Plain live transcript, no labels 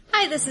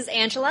this is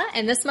Angela,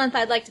 and this month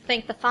I'd like to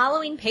thank the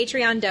following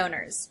Patreon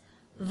donors.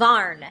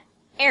 Varn,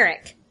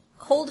 Eric,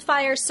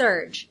 Coldfire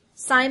Surge,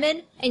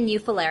 Simon, and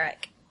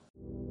Euphileric.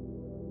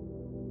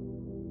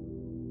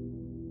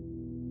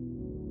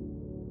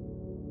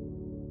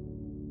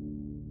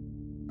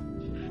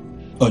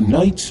 A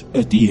night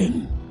at the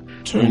inn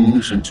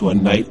turns into a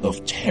night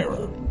of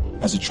terror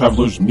as the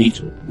travelers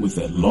meet with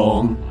their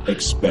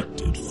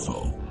long-expected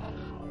foe.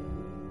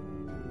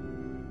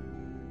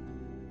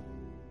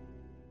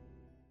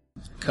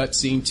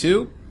 Cutscene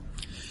 2.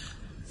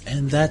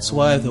 And that's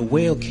why the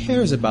whale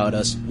cares about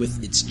us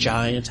with its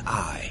giant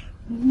eye.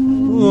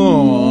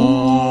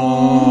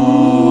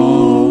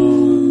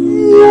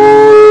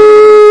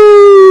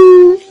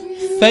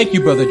 Thank you,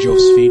 Brother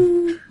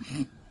Josephine.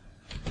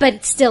 But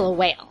it's still a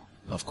whale.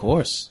 Of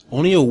course.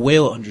 Only a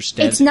whale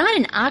understands. It's not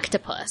an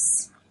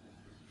octopus.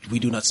 We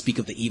do not speak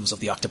of the evils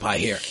of the octopi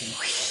here.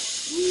 Why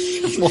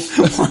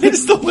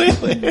is the whale?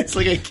 It's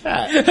like a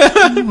cat.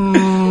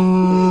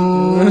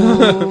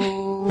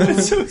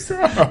 That's so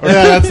strong.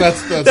 Yeah,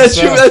 that's true.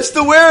 That's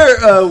the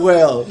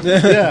whale.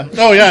 Yeah.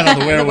 Oh yeah, no,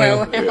 the were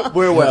whale.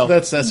 Were whale.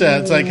 That's yeah.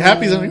 It's like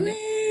Happy's like,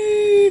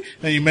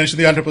 and you mention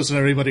the octopus and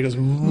everybody goes.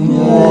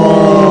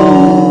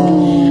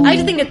 I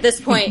just think at this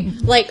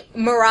point, like,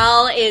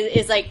 Morale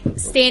is like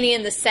standing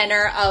in the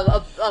center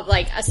of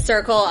like a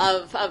circle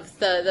of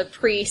the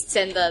priests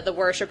and the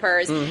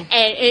worshippers, and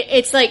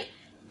it's like,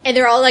 and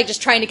they're all like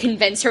just trying to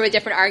convince her with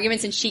different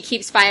arguments, and she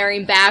keeps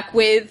firing back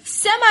with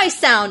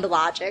semi-sound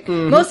logic.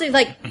 Mostly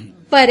like,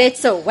 but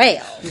it's a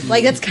whale.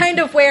 Like, that's kind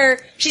of where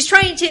she's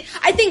trying to,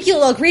 I think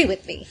you'll agree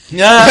with me.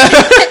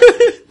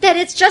 That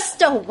it's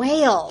just a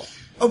whale.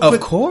 Of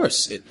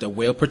course. The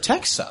whale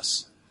protects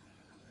us.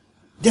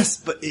 Yes,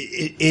 but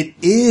it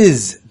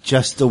is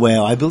just the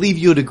whale. I believe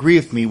you would agree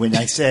with me when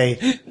I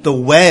say the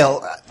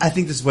whale. I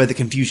think this is where the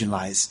confusion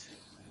lies.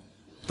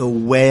 The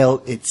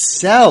whale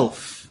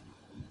itself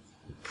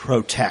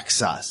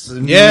protects us.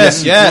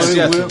 Yes.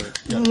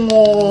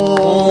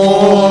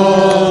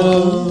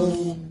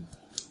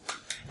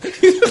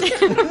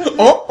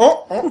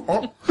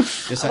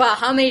 Wow,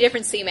 how many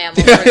different sea mammals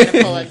are going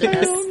to pull into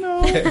this?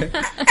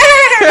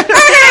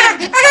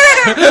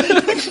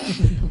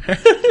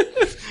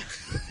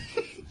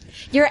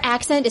 Your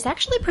accent is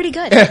actually pretty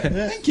good.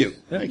 Thank you.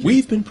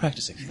 We've been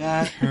practicing.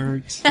 That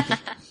hurts.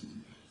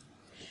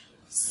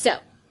 So,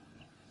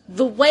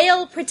 the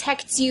whale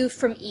protects you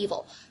from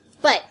evil.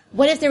 But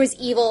what if there was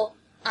evil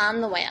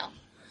on the whale?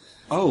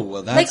 Oh,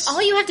 well, that's... Like,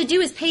 all you have to do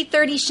is pay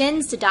 30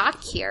 shins to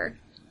dock here.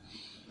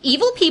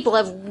 Evil people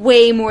have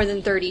way more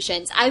than 30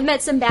 shins. I've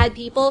met some bad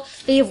people.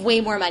 They have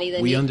way more money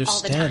than me all the time. We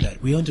understand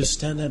that. We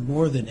understand that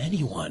more than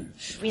anyone.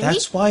 Really?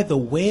 That's why the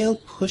whale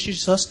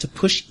pushes us to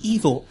push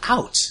evil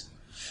out.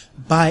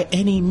 By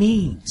any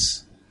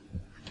means.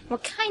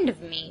 What kind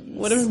of means?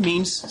 Whatever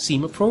means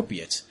seem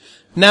appropriate.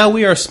 Now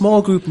we are a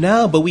small group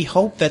now, but we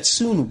hope that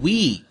soon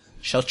we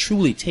shall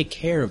truly take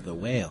care of the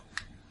whale.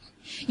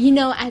 You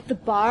know, at the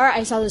bar,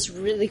 I saw this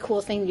really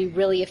cool thing to be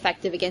really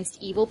effective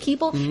against evil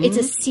people. It's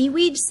a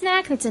seaweed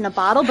snack that's in a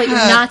bottle, but you're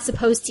not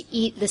supposed to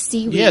eat the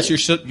seaweed. Yes,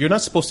 you're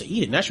not supposed to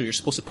eat it. Naturally, you're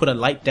supposed to put a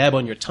light dab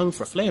on your tongue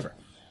for flavor.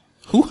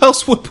 Who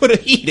else would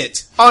eat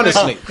it?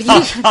 Honestly.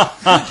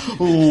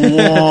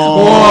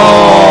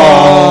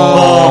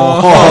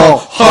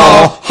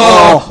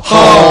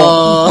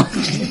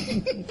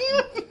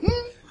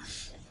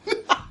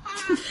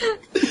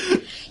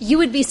 You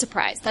would be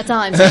surprised. That's all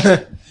I'm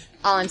saying.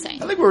 All I'm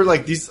saying. I think we're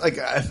like these. Like,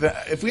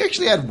 if we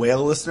actually had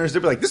whale listeners,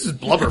 they'd be like, "This is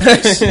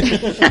Blubberface."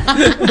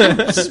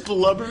 This is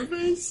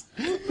Blubberface.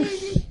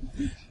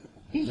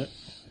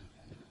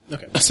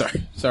 Okay,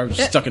 sorry, I'm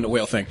just stuck in the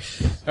whale thing.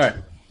 All right.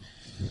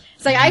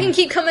 It's like, I can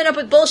keep coming up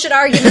with bullshit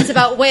arguments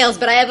about whales,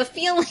 but I have a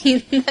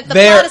feeling that the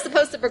plot is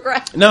supposed to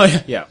progress. No,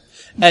 yeah.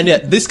 And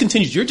this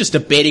continues. You're just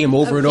debating him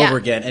over and over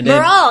again. And then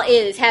Morale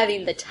is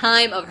having the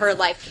time of her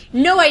life.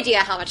 No idea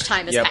how much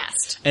time has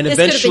passed. And this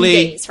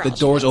eventually, the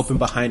doors open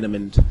behind them,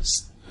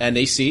 and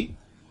they see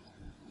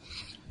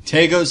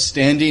Tego's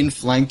standing,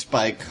 flanked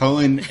by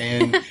Cohen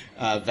and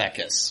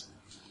Vekis,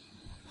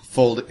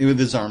 with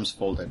his arms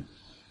folded.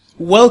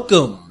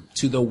 Welcome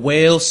to the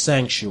Whale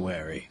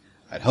Sanctuary.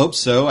 I'd hope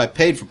so. I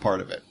paid for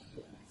part of it.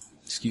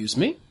 Excuse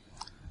me?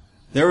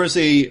 There was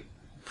a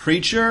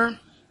preacher.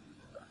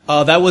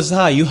 That was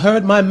I. You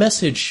heard my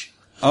message.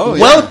 Oh,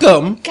 yeah.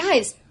 Welcome.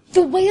 Guys,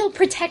 the whale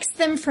protects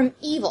them from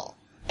evil,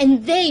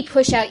 and they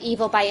push out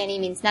evil by any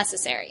means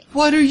necessary.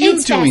 What are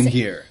you doing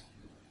here?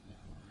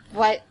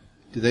 What?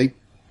 Did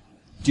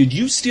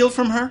you steal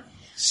from her?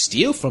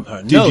 Steal from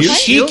her? Did No, you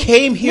she steal?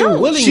 came here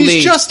willingly.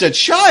 She's just a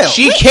child.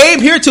 She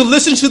came here to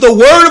listen to the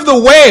word of the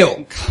whale.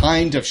 What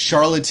kind of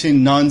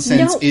charlatan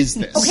nonsense is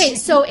this? Okay,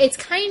 so it's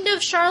kind of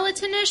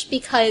charlatanish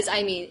because,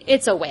 I mean,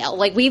 it's a whale.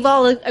 Like, we've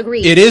all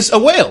agreed. It is a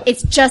whale.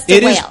 It's just a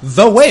whale. It is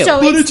the whale.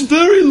 So But it's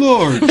very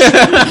large.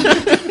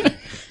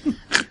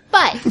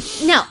 But,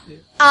 no.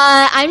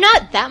 I'm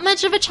not that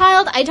much of a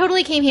child. I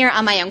totally came here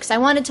on my own because I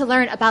wanted to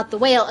learn about the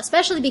whale,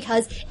 especially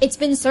because it's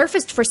been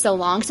surfaced for so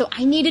long. So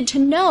I needed to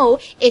know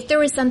if there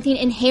was something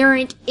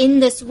inherent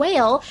in this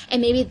whale,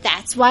 and maybe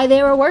that's why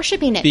they were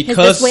worshiping it.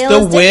 Because this whale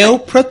the is whale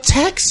different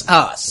protects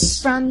us.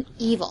 from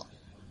evil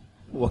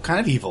What kind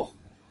of evil?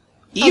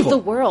 Evil. of the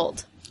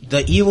world.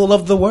 The evil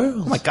of the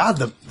world. Oh my god,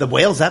 the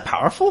whale's that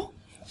powerful?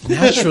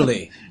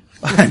 Naturally.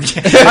 I'm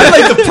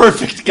like the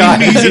perfect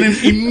guy. He's an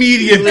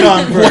immediate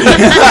convert.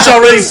 He's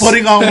already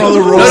putting on one of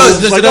the robes. No,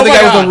 there's Like, another oh my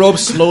guy God. with a rope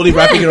slowly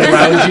wrapping it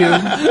around you.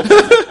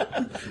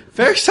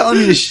 Ferrick's telling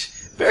me to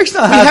Ferrick's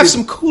not We happy. have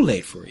some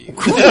Kool-Aid for you.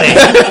 Kool-Aid.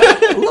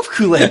 I love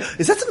Kool-Aid.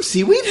 Is that some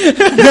seaweed?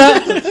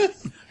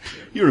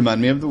 You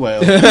remind me of the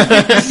whale.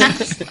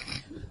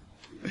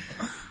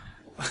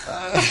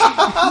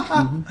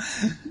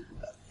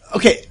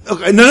 Okay,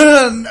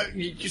 no,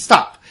 you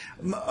stop.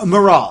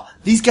 Morale.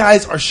 These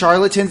guys are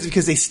charlatans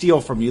because they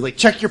steal from you. Like,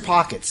 check your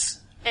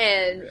pockets.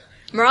 And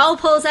Morale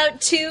pulls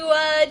out two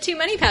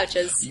money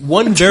pouches.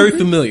 One very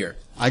familiar.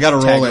 I gotta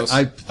roll it.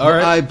 Tangles. All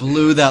right. I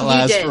blew that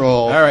last did.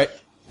 roll. All right.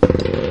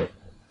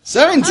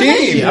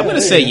 17! Yeah, I'm going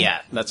to say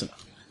yeah. That's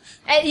enough.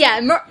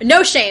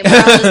 No shame.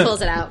 Morale just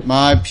pulls it out.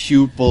 My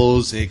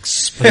pupils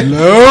explode.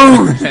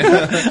 And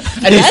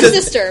That's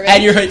disturbing.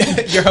 And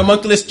your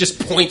homunculus just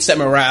points at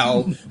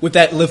Morale with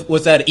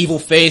that evil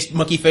face,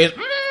 monkey face.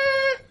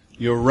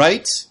 You're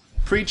right,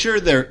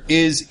 preacher. There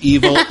is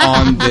evil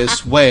on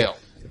this whale.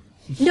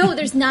 No,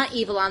 there's not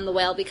evil on the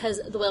whale because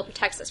the whale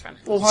protects us from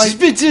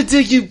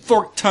it. You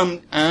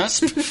fork-tongued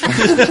asp.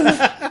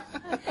 I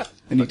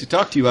need to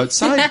talk to you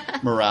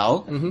outside,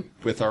 Morale,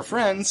 with our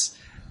friends.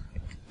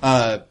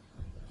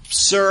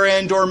 Sir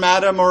and or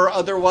madam or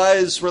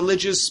otherwise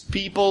religious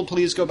people,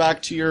 please go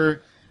back to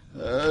your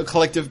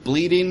collective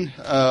bleeding.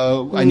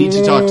 I need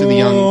to talk to the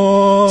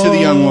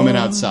young woman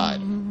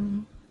outside.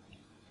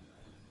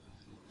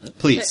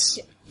 Please.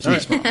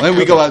 Please, Morale. When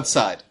we go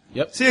outside.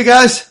 Yep. See you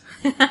guys.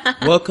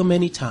 Welcome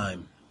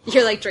anytime.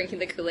 You're like drinking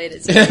the Kool-Aid.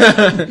 It's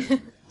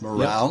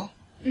Morale.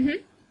 Mm-hmm.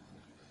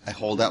 I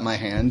hold out my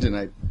hand and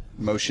I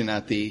motion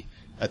at the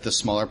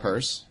smaller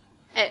purse.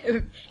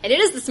 and it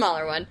is the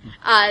smaller one.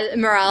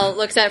 Morale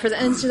looks at it for a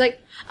second and she's like,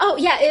 "Oh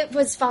yeah, it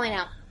was falling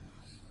out.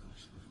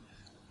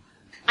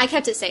 I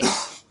kept it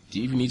safe." Do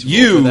you even need to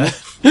roll for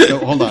that? No,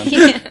 hold on.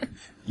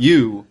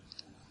 Yeah.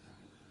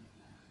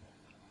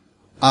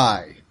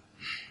 I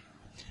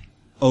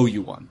owe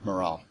you one,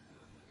 Morale.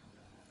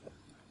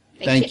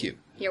 Thank you.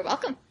 You're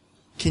welcome.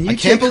 Can you I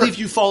can't take believe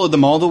you followed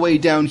them all the way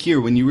down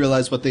here when you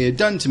realized what they had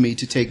done to me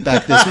to take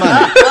back this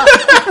money.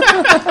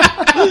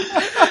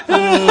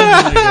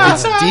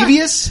 It's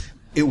devious,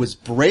 it was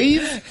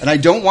brave, and I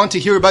don't want to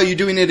hear about you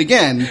doing it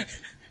again.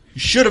 You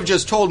should have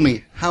just told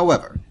me.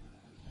 However,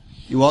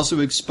 you also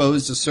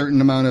exposed a certain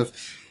amount of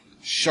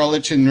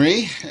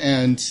charlatanry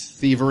and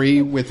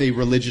thievery with a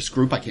religious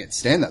group. I can't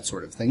stand that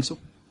sort of thing, so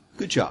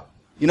good job.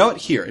 You know what?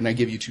 Here, and I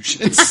give you 2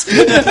 shits.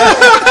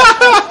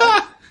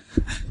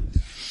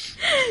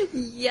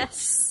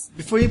 Yes.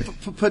 Before you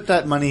put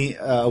that money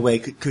away,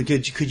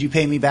 could you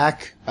pay me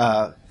back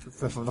for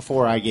the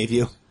 4 I gave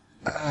you?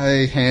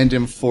 I hand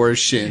him 4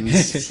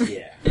 shins.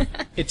 Yeah.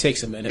 It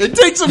takes a minute. It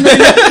takes a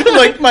minute.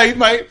 Like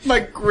my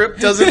grip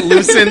doesn't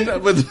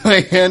loosen with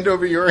my hand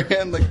over your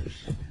hand. Like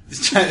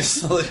Just trying to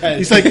slowly.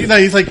 He's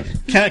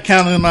like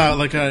counting them out.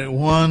 Like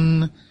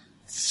 1,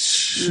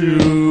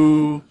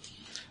 2.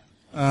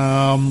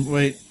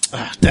 Wait.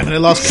 Damn it! I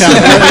lost count.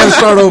 I gotta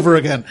start over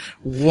again.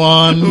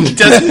 1.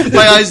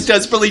 my eyes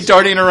desperately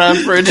darting around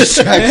for a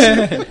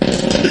distraction.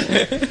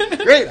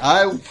 Great,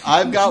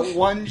 I've got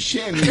 1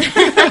 shin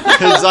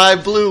because I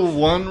blew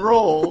 1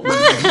 roll.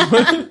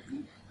 Well,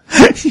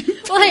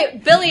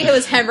 hey, Billy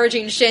was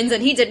hemorrhaging shins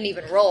and he didn't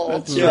even roll.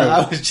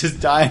 I was just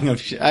dying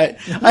of shit. I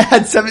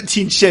had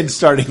 17 shins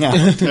starting out.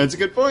 That's a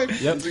good point.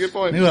 That's a good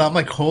point. Anyway, I'm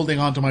like holding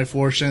on to my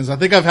 4 shins. I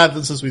think I've had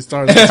them since we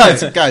started.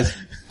 Guys,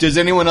 does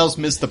anyone else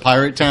miss the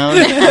pirate town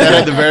that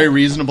had the very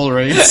reasonable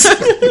rates?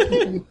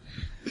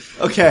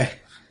 Okay.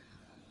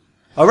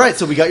 All right,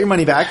 so we got your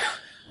money back.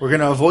 We're going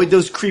to avoid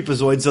those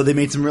creepazoids, though they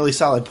made some really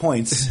solid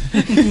points.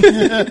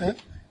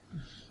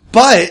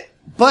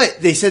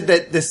 But they said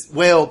that this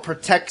whale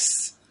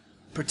protects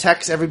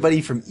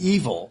everybody from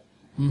evil.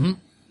 Mm-hmm.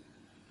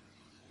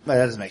 But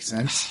that doesn't make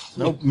sense.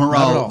 No, Not at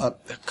Morale, all.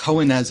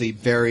 Cohen has a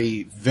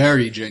very,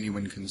 very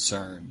genuine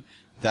concern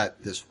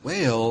that this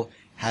whale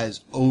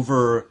has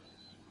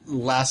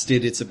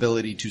overlasted its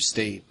ability to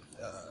stay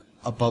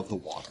above the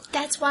water.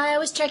 That's why I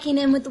was checking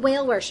in with the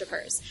whale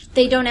worshippers.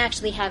 They don't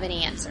actually have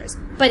any answers,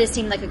 but it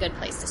seemed like a good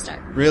place to start.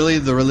 Really?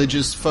 The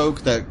religious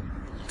folk that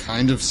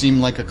kind of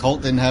seem like a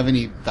cult didn't have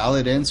any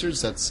valid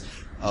answers? This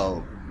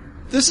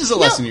is a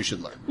lesson you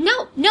should learn.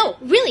 No,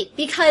 really,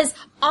 because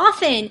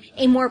often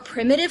in more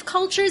primitive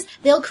cultures,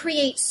 they'll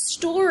create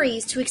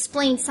stories to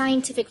explain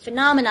scientific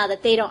phenomena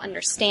that they don't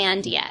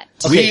understand yet.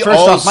 Okay, We first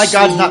off, my also-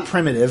 God's not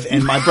primitive,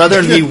 and my brother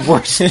and me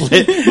were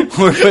split.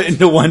 We're put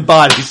into one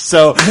body,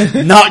 so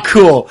not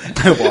cool.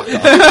 I walk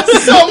off.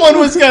 Someone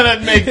was gonna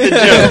make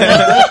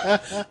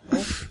the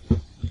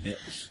joke.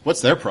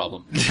 What's their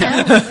problem?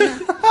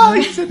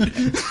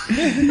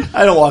 I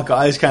don't walk.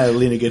 I just kind of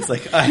lean against,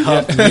 I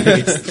hop and lean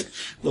against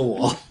the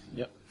wall.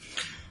 Yep.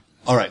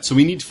 All right, so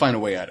we need to find a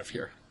way out of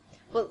here.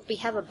 Well, we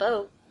have a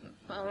boat.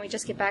 Why don't we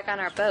just get back on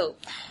our boat?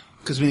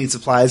 Because we need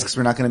supplies. Because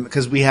we're not going to.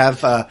 Because we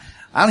have. I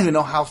don't even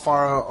know how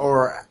far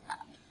or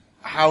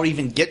how to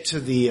even get to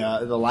the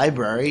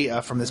library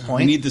from this We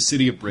point. need the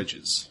City of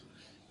Bridges,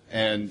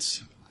 and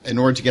in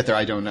order to get there,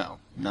 I don't know.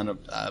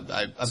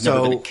 I've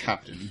never been a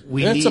captain.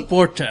 It's a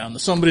port town.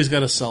 Somebody's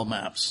got to sell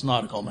maps,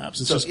 nautical maps.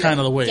 It's just kind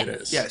of the way it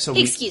is. Yeah. So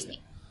Excuse me.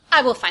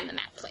 I will find the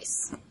map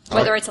place.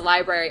 Whether it's a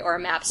library or a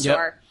map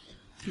store,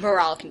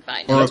 Moral can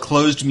find Or it. a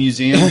closed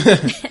museum.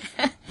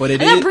 But I'm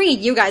not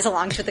bringing you guys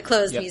along to the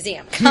closed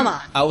museum. Come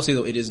on. I will say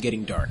though, it is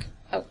getting dark.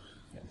 Oh.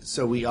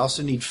 So we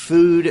also need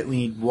food, we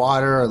need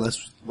water, unless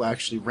it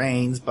actually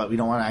rains, but we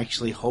don't want to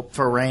actually hope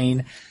for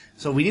rain.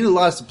 So we need a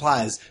lot of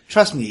supplies.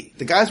 Trust me,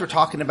 the guys were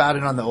talking about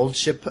it on the old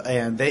ship,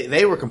 and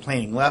they were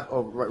complaining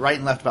right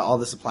and left about all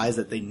the supplies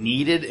that they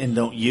needed and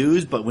don't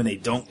use, but when they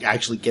don't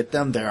actually get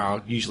them,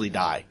 they'll usually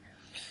die.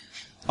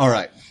 All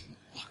right.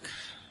 Look,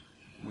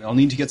 we all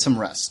need to get some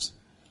rest.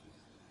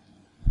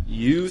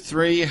 You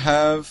three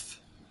have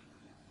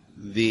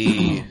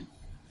the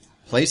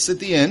place at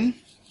the inn.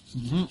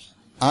 Mm-hmm.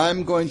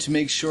 I'm going to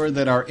make sure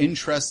that our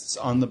interests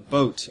on the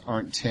boat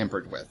aren't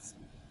tampered with.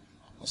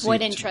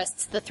 What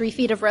interests? The 3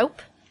 feet of rope?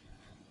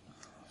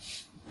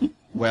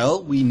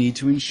 Well, we need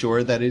to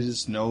ensure that it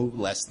is no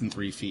less than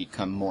 3 feet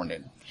come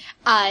morning.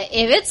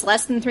 If it's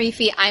less than 3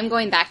 feet, I'm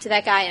going back to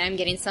that guy and I'm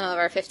getting some of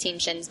our 15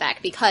 shins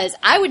back, because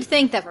I would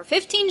think that for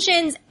 15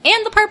 shins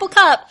and the purple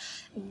cup,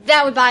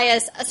 that would buy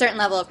us a certain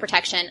level of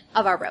protection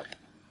of our rope.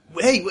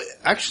 Hey,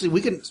 actually,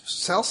 we can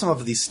sell some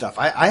of these stuff.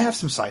 I have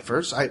some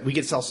ciphers. We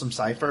could sell some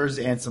ciphers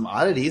and some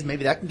oddities.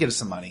 Maybe that can get us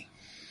some money.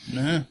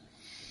 Nah.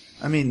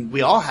 I mean,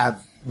 we all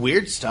have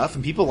weird stuff,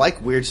 and people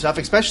like weird stuff,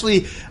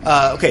 especially,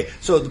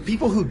 so the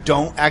people who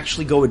don't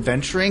actually go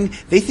adventuring,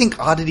 they think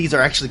oddities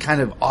are actually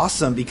kind of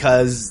awesome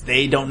because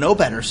they don't know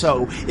better.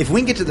 So if we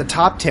can get to the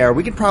top tier,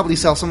 we could probably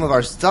sell some of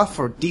our stuff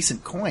for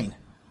decent coin.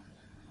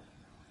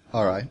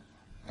 All right.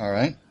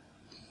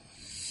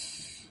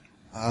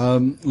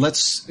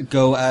 Let's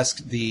go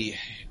ask the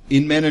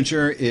inn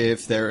manager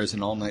if there is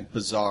an all-night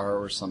bazaar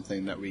or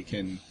something that we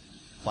can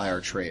ply our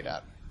trade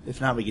at.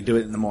 If not, we can do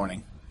it in the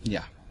morning.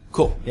 Yeah.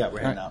 Cool. Yeah, we're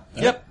heading out.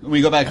 Yep.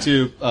 We go back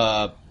to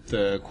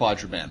the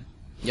Quadraman.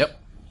 Yep.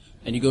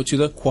 And you go to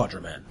the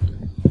Quadraman.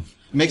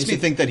 Makes me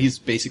think that he's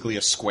basically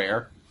a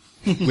square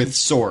with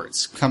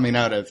swords coming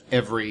out of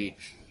every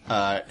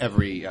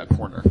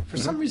corner. For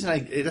some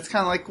reason, that's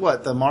kind of like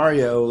what? The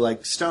Mario,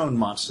 stone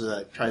monster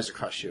that tries to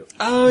crush you.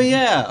 Oh,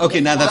 yeah.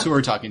 Okay, now that's who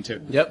we're talking to.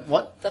 Yep.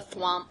 What? The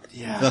thwomp.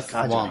 Yeah, The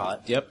God, you're thwomp.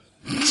 hot. Yep.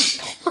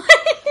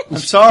 I'm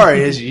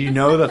sorry, as you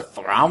know the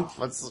Thromp?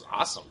 That's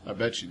awesome. I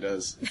bet she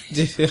does.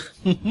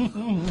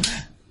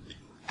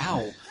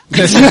 Ow.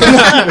 They're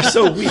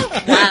so weak.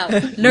 Wow.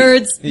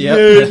 Nerds.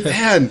 Yep.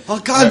 Man, Oh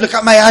God, look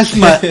at my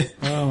asthma.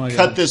 Oh my god.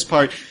 cut this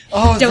part.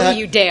 Oh, Don't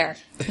you dare.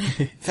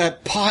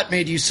 that pot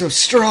made you so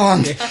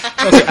strong. Okay,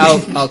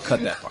 I'll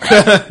cut that part.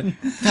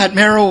 That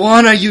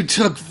marijuana you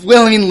took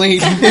willingly.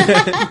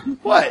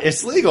 What?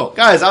 It's legal,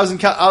 guys. I was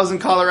in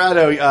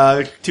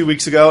Colorado 2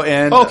 weeks ago,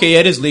 and Okay,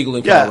 it is legal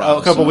in Colorado.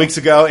 a couple so- weeks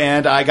ago,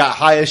 and I got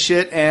high as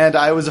shit, and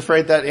I was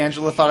afraid that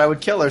Angela thought I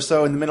would kill her.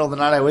 So in the middle of the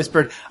night, I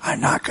whispered,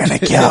 "I'm not gonna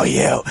kill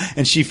you,"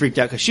 and she freaked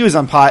out because she was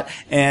on pot,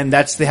 and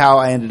that's how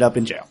I ended up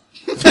in jail.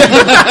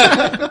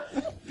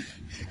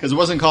 Because it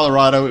wasn't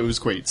Colorado, it was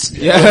Queens.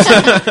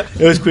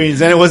 It was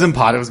Queens, and it wasn't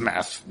pot; it was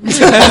meth.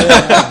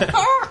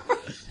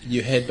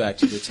 You head back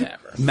to the tavern.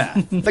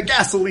 Meth, the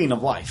gasoline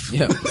of life.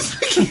 Yep.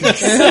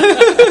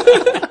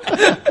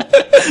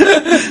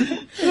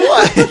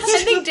 What?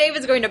 I think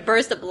David's going to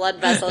burst a blood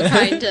vessel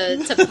trying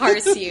to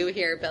parse you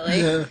here,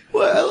 Billy.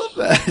 Well, I love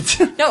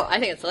that. No, I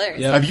think it's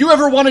hilarious. Yep. Have you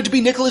ever wanted to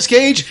be Nicolas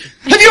Cage?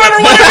 Have you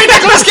ever wanted to be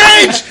Nicolas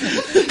Cage?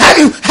 Have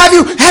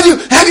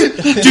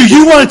you? Do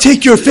you want to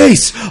take your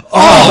face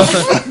off?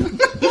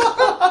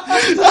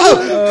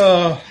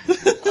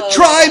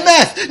 Try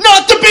meth!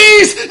 Not the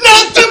bees!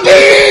 Not the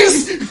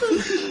bees!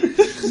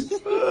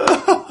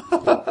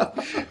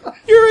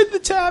 You're in the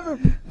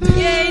tavern.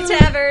 Yay,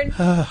 tavern.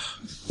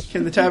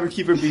 Can the tavern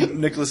keeper be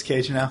Nicolas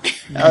Cage now?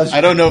 I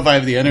don't know if I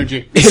have the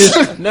energy.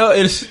 No,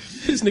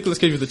 it's Nicolas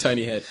Cage with a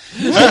tiny head.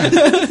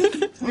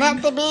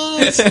 Not the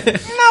bees!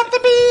 Not the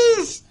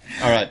bees!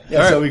 Alright.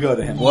 Yeah, so we go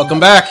to him. Welcome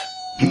back.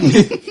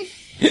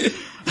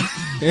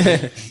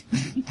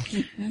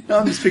 No,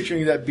 I'm just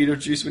picturing that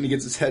Beetlejuice when he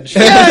gets his head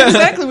shot. Yeah,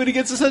 exactly, when he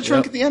gets his head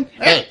shrunk at the end.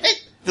 Hey,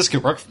 this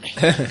could work for me.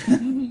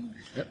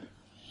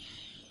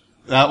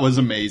 That was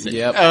amazing.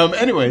 Yep.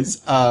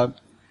 Anyways,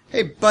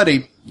 hey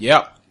buddy,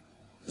 Yep.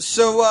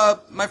 so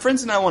my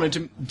friends and I wanted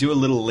to do a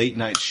little late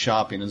night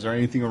shopping. Is there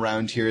anything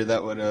around here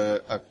that would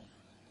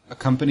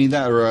accompany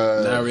that,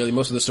 or Not really.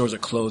 Most of the stores are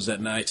closed at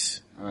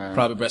night.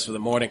 Probably best for the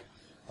morning.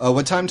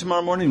 what time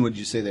tomorrow morning would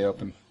you say they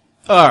open?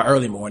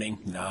 Early morning,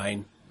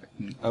 9.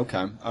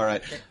 Okay, all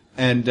right.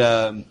 And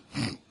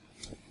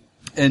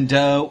And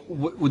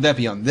would that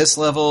be on this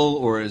level,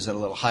 or is it a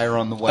little higher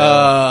on the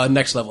well?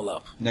 Next level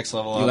up. Next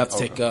level up? You'll have to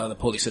take the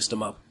pulley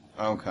system up.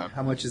 Okay.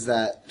 How much is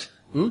that?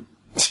 How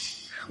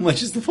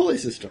much is the pulley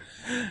system?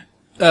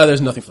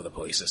 There's nothing for the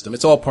pulley system.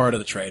 It's all part of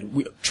the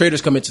trade.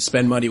 Traders come in to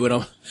spend money. We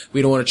don't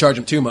want to charge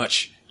them too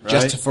much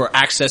just Right. for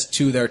access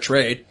to their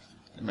trade.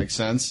 That makes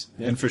sense.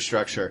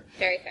 Infrastructure.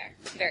 Very fair.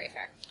 Very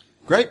fair.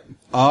 Great.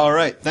 All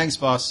right. Thanks,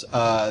 boss.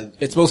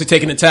 It's mostly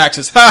taken in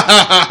taxes.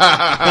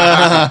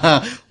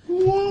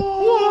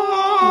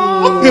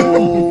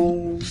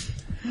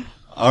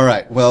 All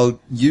right. Well,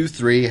 you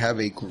three have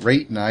a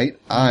great night.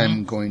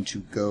 I'm going to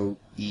go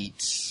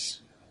eat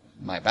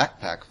my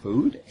backpack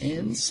food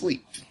and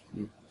sleep.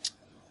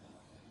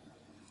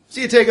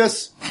 See you,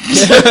 Tagos.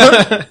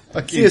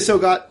 See you,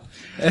 Sogot.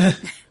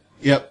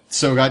 Yep.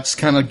 So God just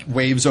kind of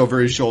waves over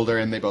his shoulder,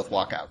 and they both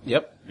walk out.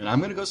 Yep. And I'm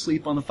going to go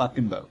sleep on the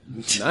fucking boat.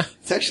 Nah.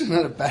 It's actually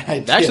not a bad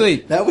idea. Actually-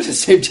 that would have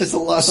saved us a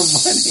lot of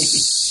money.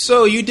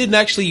 So you didn't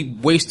actually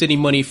waste any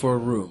money for a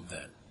room then?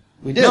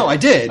 We did. No, I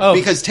did, Oh.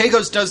 because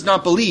Tagos does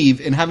not believe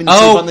in having to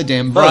sleep on the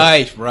damn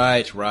boat.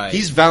 Right.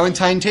 He's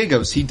Valentine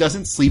Tagos. He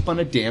doesn't sleep on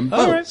a damn boat.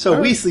 All right.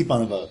 So we sleep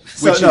on a boat.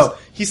 So Which no,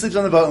 he sleeps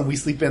on the boat and we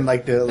sleep in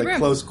like the room.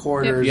 close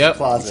quarters Yep.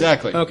 closet.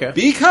 Exactly. Okay.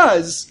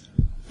 Because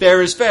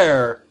fair is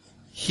fair.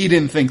 He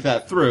didn't think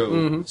that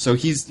through, so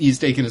he's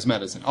taking his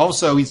medicine.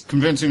 Also, he's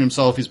convincing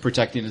himself he's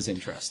protecting his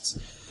interests.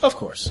 Of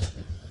course.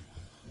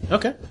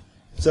 Okay.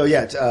 So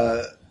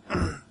yeah,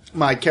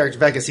 my character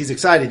Vekas, he's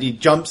excited. He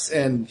jumps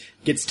and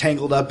gets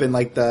tangled up in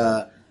like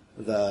the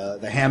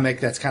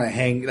hammock that's kind of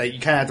that you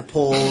kind of have to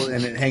pull,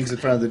 and it hangs in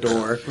front of the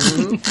door.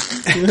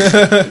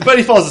 But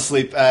he falls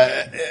asleep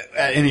at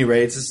any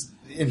rate. It's just,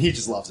 and he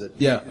just loves it.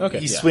 Yeah, okay,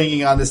 He's yeah.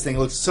 swinging on this thing. It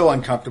looks so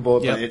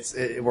uncomfortable, Yep. but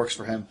it works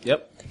for him.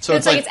 Yep. So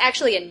it's like it's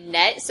actually a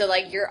net, so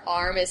like your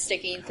arm is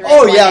sticking through.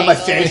 Oh one yeah, my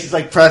angle. face is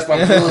like pressed.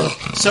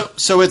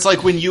 so it's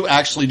like when you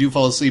actually do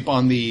fall asleep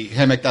on the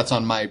hammock that's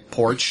on my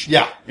porch.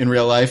 Yeah. In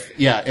real life,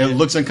 yeah, it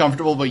looks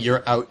uncomfortable, but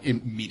you're out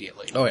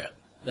immediately. Oh yeah.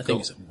 That thing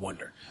is a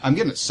wonder. I'm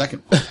getting a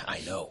second one. I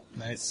know.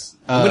 Nice.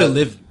 I'm gonna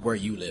live where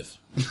you live.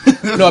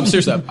 No, I'm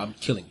serious. I'm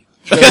killing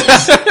you.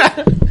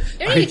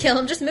 You don't need to kill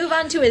him. Just move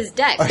on to his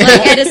deck. Like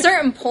at a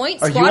certain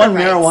point, Are you squatter on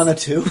rights. marijuana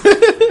too?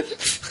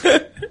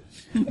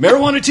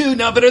 Marijuana 2,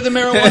 now better than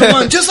Marijuana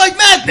 1, just like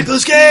Matt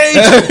Nicolas Cage!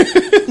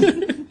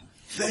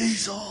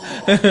 Face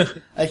off.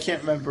 I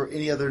can't remember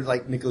any other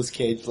like Nicolas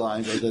Cage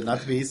lines other than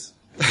not the bees.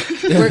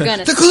 We're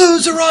gonna The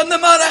clues are on the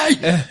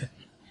money!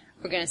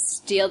 we're gonna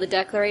steal the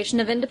Declaration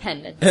of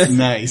Independence.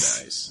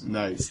 Nice.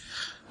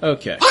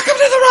 Okay. Welcome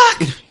to the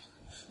Rock!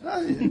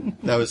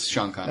 That was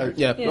Sean Connery.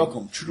 Yeah.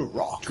 Welcome to the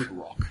Rock.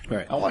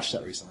 Right. I watched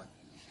that recently.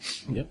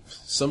 Yep.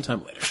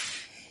 Sometime later.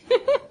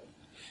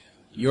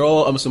 You're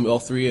all. I'm assuming all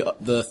three of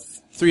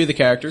the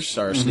characters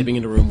are sleeping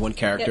in a room. One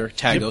character, Yep.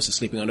 Tagos, is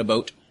sleeping on a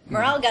boat.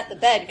 Morale got the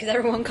bed because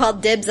everyone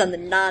called dibs on the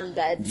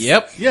non-beds.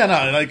 Yep. Yeah,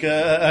 no, like,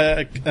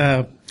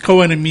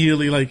 Cohen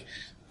immediately, like,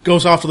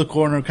 goes off to the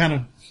corner, kind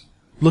of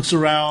looks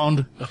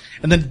around,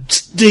 and then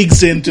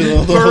digs into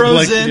the Burrows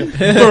like, in.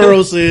 yeah,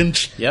 burrows in,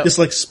 Yep. just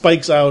like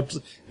spikes out,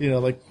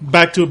 like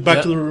back to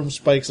the room,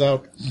 spikes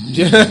out.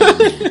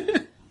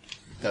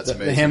 That's The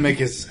amazing.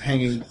 hammock is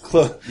hanging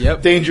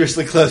Yep.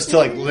 dangerously close to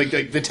like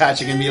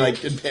detaching and me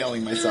like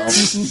impaling myself.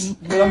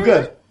 But I'm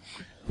good.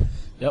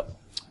 Yep.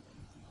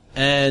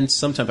 And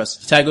sometime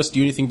passes. Tagos,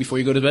 do anything before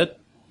you go to bed?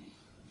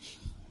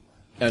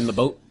 And the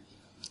boat?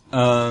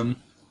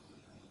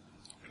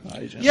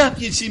 Yeah,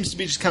 he seems to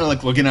be just kind of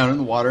like looking out in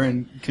the water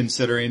and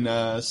considering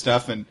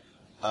stuff, and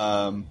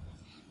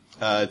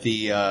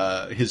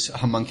his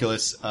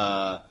homunculus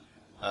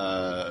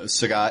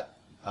Sagat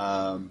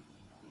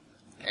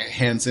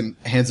hands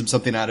him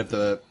something out of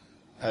the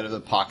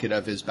pocket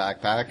of his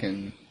backpack,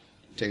 and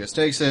Tagos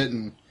takes it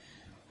and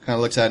kind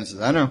of looks at it and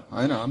says, I know,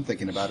 I'm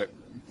thinking about it.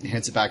 He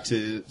hands it back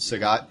to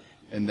Sagat,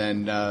 and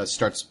then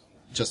starts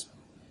just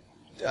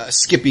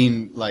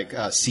skipping like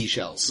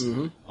seashells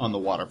on the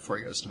water before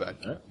he goes to bed.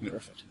 All right,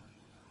 perfect.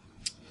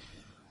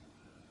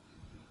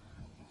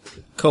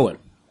 Cohen,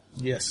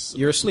 Yes.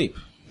 you're asleep,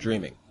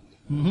 dreaming.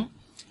 Mm-hmm.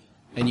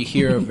 And you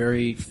hear a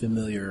very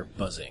familiar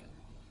buzzing.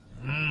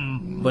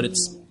 But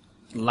it's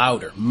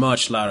louder,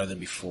 much louder than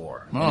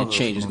before. And it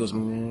changes, it goes...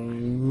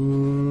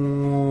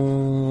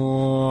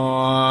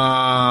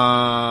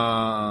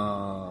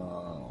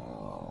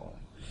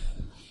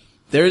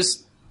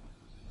 There's...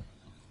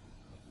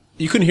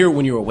 You couldn't hear it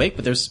when you were awake,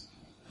 but there's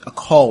a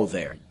call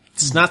there.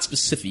 It's not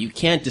specific. You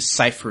can't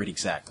decipher it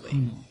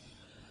exactly.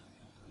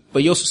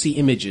 But you also see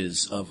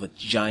images of a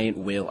giant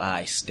whale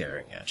eye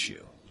staring at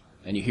you.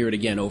 And you hear it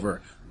again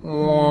over.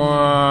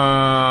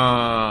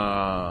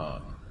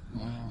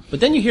 But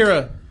then you hear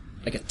a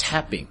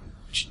tapping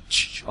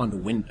on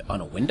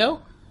a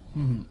window.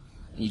 And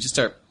you just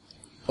start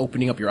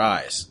opening up your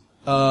eyes.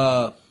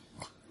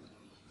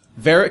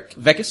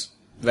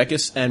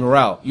 Vekas and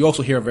Morale. You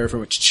also hear a very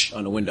familiar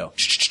on the window.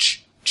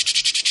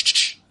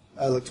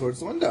 I look towards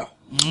the window.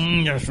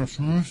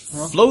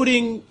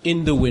 Floating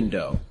in the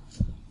window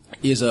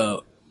is a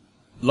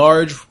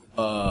large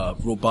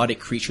robotic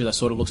creature that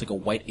sort of looks like a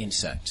white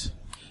insect.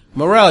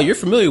 Morale, you're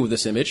familiar with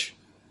this image.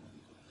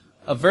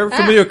 A very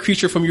familiar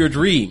creature from your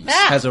dreams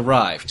has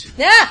arrived.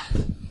 Yeah.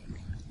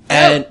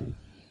 And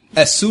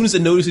as soon as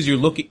it notices you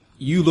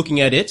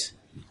looking at it,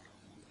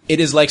 it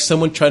is like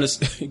someone trying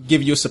to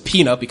give you a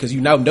subpoena because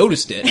you now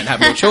noticed it and have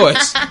no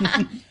choice.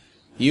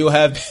 You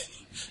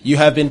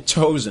have been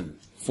chosen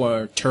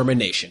for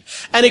termination.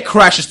 And it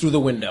crashes through the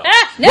window.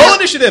 No. Roll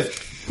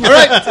initiative! All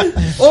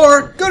right.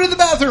 Or go to the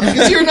bathroom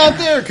because you're not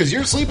there because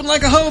you're sleeping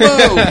like a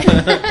hobo.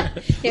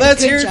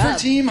 Let's hear it for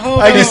Team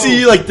Hobo. I can see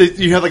you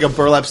you have like a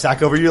burlap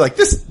sack over you, like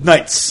this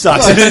night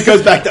sucks, and then it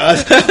goes back to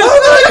us.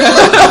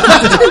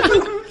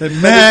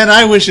 Man,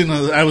 I wish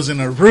I was in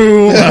a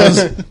room.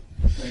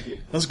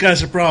 Those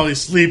guys are probably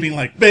sleeping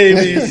like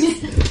babies.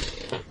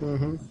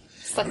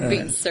 It's like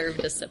being served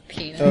a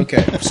subpoena.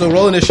 Okay, so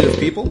roll initiative,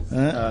 people.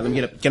 Let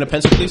me get a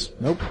pencil, please.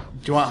 Nope. Do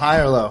you want high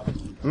or low?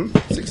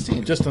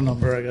 16. Just a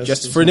number, I guess.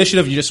 Just for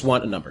initiative, you just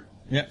want a number.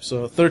 Yep,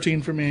 so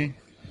 13 for me.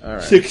 All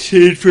right.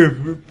 16 for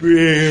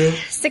real.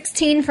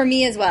 16 for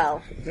me as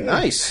well.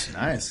 Nice.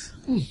 Nice.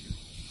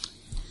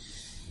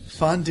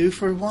 Fondue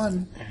for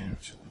one.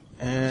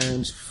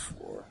 And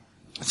 4.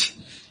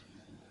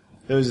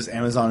 There was this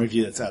Amazon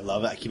review I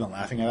love it. I keep on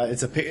laughing at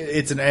it.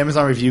 It's an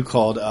Amazon review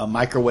called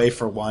Microwave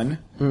for One.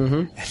 Mm-hmm.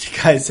 And the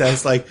guy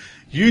says, like,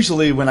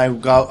 usually when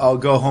I'll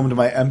go home to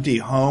my empty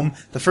home,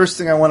 the first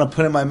thing I want to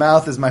put in my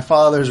mouth is my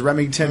father's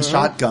Remington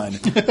shotgun.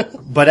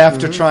 But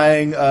after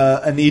trying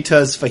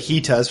Anita's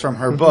fajitas from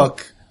her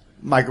book,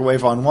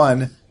 Microwave on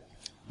One,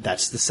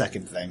 that's the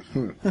second thing.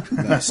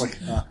 Nice.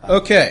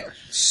 Okay,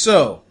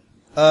 so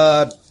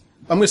I'm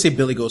going to say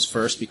Billy goes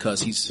first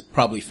because he's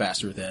probably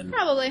faster than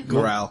Probably.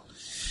 Morale.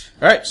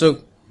 All right,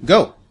 so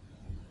go.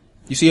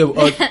 You see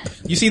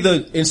you see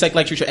the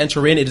insect-like creature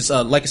enter in. It is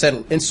like I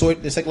said,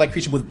 insect-like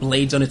creature with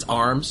blades on its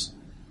arms,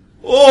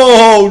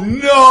 Oh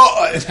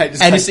no!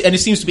 and it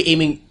seems to be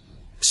aiming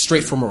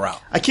straight for Morale.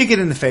 I kick it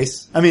in the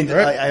face. I mean,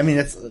 Right.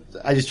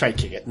 I just try to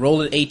kick it.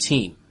 Roll an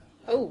 18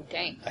 Oh,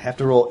 dang. I have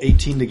to roll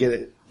 18 to get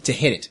it. to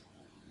hit it.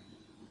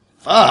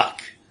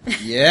 Fuck.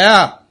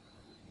 Yeah.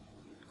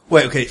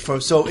 Wait, okay.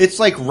 So it's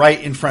like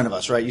right in front of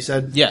us, right? You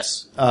said.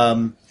 Yes.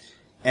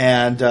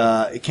 And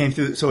it came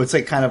through. So it's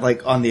like kind of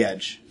like on the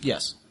edge.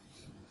 Yes.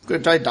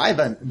 Good. Try to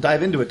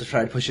dive into it to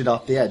try to push it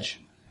off the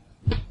edge.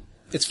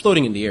 It's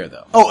floating in the air,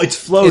 though. Oh, it's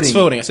floating. It's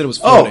floating. I said it was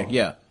floating. Oh.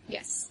 Yeah.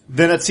 Yes.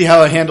 Then let's see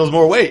how it handles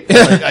more weight.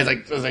 I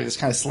was like just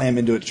kind of slam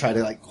into it to try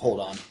to like hold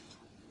on.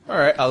 All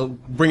right. I'll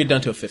bring it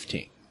down to a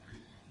 15.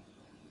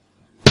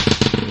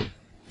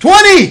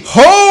 20!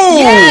 Oh!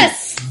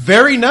 Yes!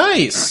 Very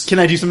nice. Can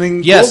I do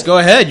something? Yes, cool? go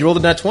ahead. You rolled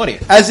a nat 20.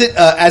 As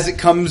it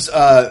comes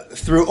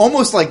through,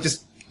 almost like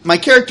just my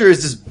character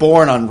is just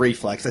born on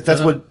reflex.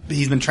 That's what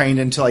he's been trained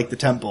into, like the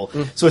temple.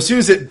 So as soon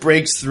as it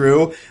breaks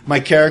through,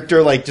 my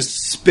character like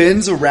just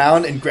spins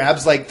around and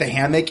grabs like the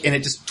hammock, and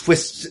it just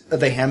twists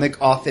the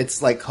hammock off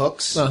its like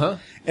hooks. And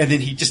then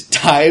he just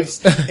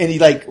dives and he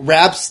like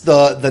wraps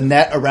the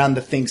net around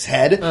the thing's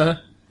head.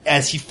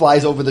 As he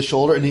flies over the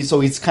shoulder, and he's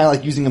kind of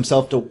like using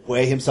himself to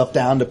weigh himself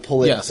down to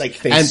pull it Yes. like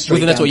face and straight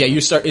within that down. way,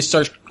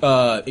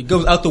 yeah, it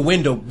goes out the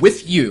window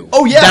with you.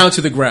 Oh, yeah. Down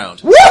to the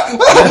ground.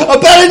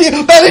 Abandon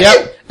you!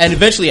 Yep. And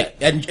eventually, yeah,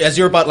 and as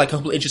you're about like a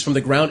couple of inches from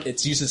the ground,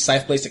 it's using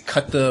scythe blades to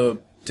cut the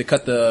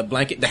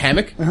blanket, the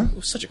hammock. It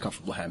was such a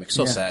comfortable hammock,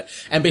 so sad.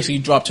 And basically,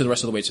 you drop to the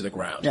rest of the way to the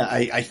ground. Yeah,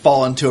 I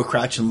fall into a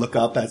crouch and look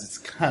up as it's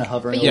kind of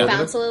hovering. But you a little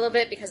bounce a little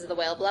bit because of the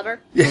whale blubber.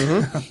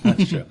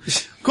 bit.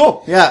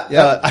 Cool.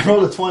 Yeah. I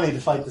rolled a 20 to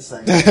fight this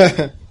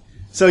thing.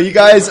 So you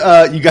guys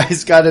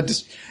gotta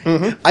just.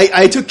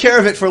 I took care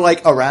of it for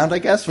like a round, I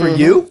guess, for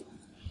you.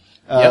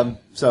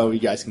 So you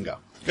guys can go.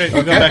 Okay,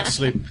 I'll go back to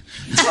sleep.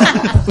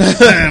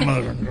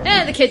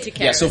 The kid took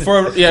care Yeah. of So it.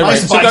 for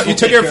you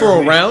took care for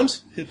a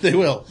round, They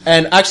will.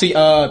 and actually,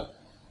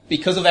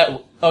 because of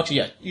that, actually,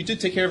 yeah, you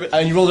did take care of it,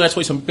 and you rolled a nat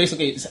 20. So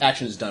basically, this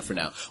action is done for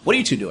now. What are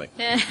you two doing?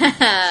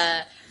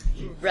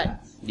 Run.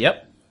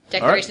 Yep.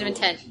 Declaration of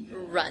intent.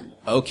 Run.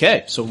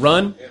 Okay. So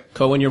run,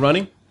 Cohen. You're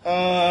running.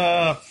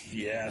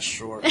 Yeah,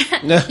 sure.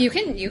 You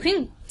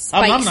can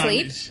spike I'm not,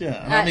 sleep.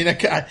 Yeah, I mean,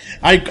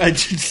 I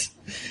just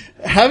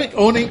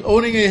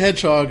owning a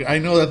hedgehog. I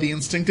know that the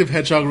instinctive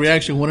hedgehog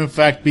reaction would in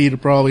fact be to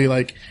probably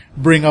like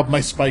bring up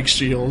my spike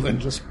shield and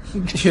just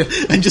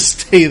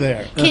stay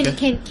there.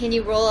 Can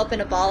you roll up in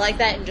a ball like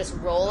that and just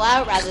roll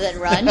out rather than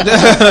run?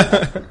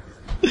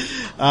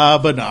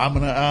 But no, I'm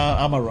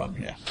gonna run.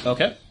 Yeah.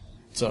 Okay.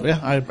 So yeah,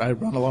 I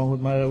run along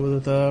with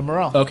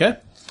morale. Okay.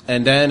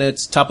 And then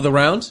it's top of the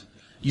round.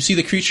 You see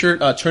the creature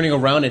turning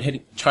around and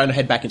trying to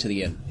head back into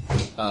the inn.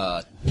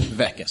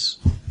 Vekis.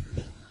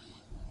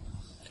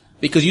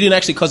 Because you didn't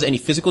actually cause any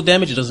physical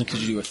damage, it doesn't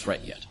consider you a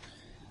threat yet.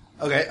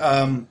 Okay.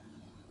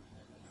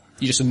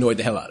 You just annoyed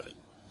the hell out of it.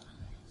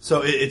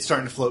 So it's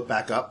starting to float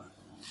back up.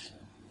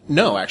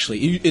 No, actually.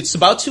 It's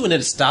about to, and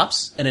then it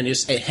stops, and then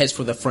it heads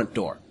for the front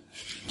door.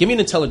 Give me an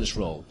intelligence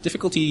roll.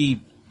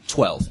 Difficulty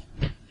 12.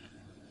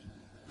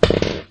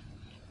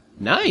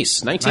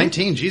 Nice. 19.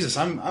 19. Jesus,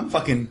 I'm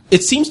fucking.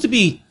 It seems to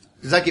be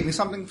Does that give me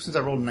something since I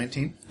rolled a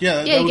 19? Yeah, Yeah,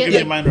 that you would get- give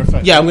me a minor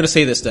effect. Yeah, I'm going to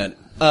say this then.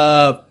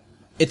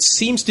 It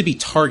seems to be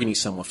targeting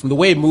someone. From the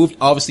way it moved,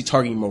 obviously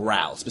targeting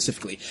morale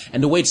specifically.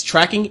 And the way it's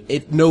tracking,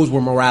 it knows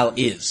where morale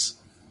is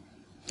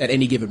at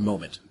any given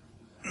moment.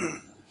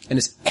 And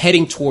it's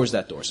heading towards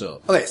that door,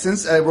 so. Okay,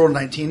 since I rolled a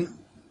 19,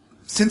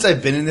 since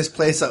I've been in this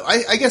place,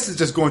 I guess it's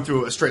just going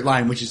through a straight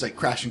line, which is like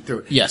crashing through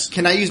it. Yes.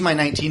 Can I use my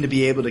 19 to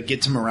be able to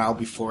get to morale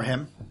before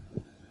him?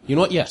 You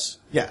know what? Yes.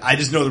 Yeah, I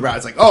just know the route.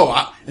 It's like,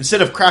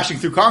 instead of crashing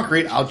through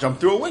concrete, I'll jump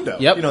through a window.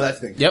 Yep. You know that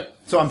thing. Yep.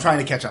 So I'm trying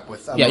to catch up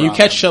with. Yeah, you morale.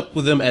 catch up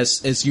with them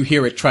as you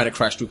hear it trying to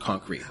crash through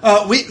concrete.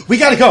 We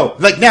gotta go.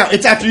 Like now,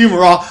 it's after you,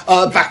 Morale.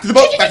 Back to the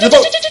boat. Back to the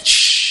boat.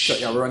 So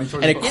yeah, we're running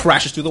towards And the it boat.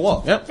 crashes through the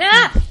wall. Yep.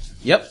 Ah!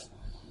 Yep.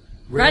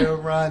 Run. We're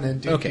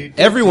running. Okay.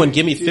 Everyone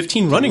give me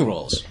 15 running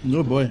rolls.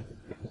 Oh boy.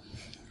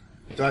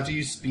 Do I have to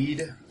use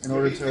speed in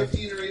order to?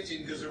 15 or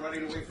 18 because they're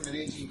running away from an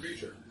 18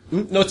 creature.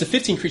 No, it's a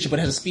 15 creature, but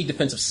it has a speed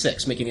defense of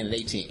 6, making it an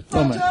 18.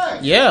 Oh my.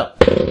 Yeah.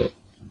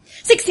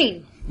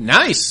 16.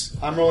 Nice.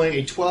 I'm rolling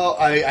a 12.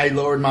 I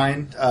lowered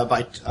mine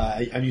by.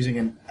 I'm using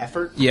an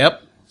effort.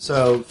 Yep.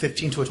 So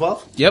 15 to a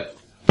 12. Yep.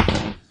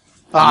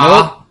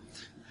 Ah.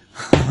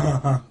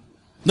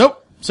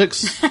 Nope.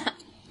 6.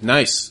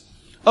 Nice.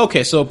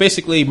 Okay, so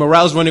basically,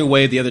 morale's running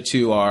away, the other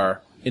two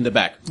are in the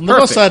back. On the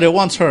left side, it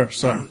wants her,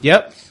 so.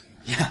 Yep.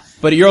 Yeah.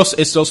 But it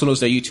also knows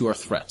that you two are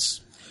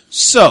threats.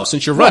 So,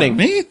 since you're running,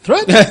 Me?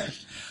 Threat?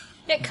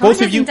 Yeah, Con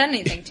both of hasn't you, done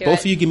anything to both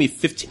it. of you give me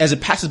 15, as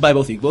it passes by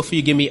both of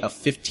you give me a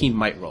 15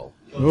 might roll.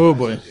 Oh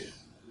boy.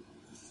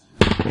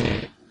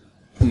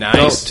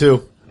 Nice.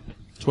 2.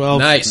 12.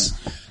 Nice.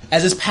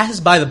 As this passes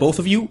by the both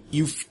of you,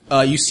 you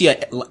see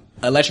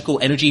electrical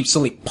energy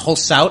suddenly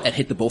pulse out and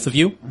hit the both of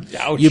you.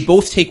 Ouch. You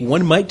both take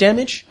 1 might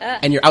damage,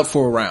 and you're out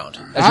for a round.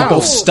 As you're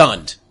both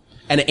stunned.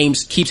 And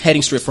it keeps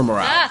heading straight for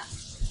morale. Ah!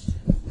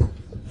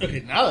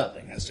 Okay, now that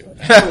thing has to go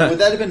down. Would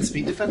that have been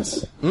speed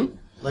defense?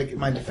 Like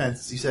my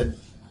defense, you said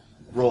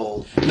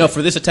roll, No,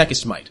 for this attack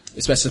it's might.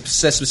 It says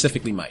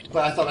specifically might.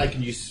 but I thought I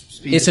could use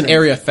speed. It's an defense.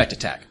 area effect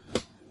attack.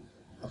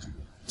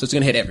 So it's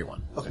gonna hit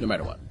everyone, no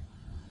matter what.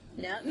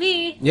 Not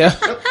me. Yeah.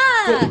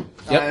 Ah!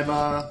 Yep. I'm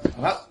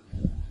out.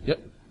 Yep.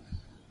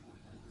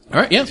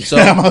 Alright, yeah. So,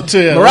 I'm out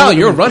too. morale,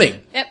 you're running.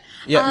 Yep.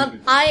 Yeah.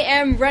 I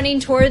am running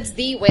towards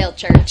the whale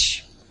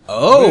church.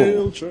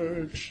 Oh.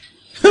 Church.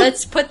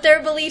 Let's put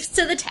their beliefs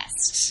to the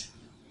test.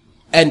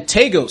 And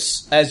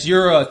Tagos, as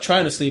you're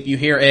trying to sleep, you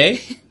hear a...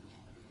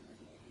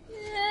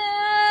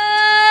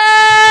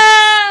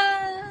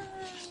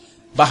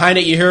 Behind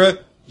it, you hear a...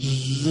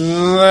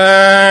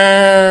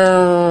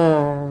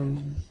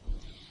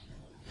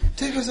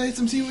 Take us, I ate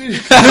some seaweed.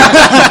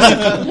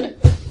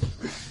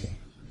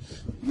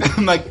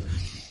 Like,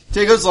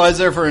 Tagos lies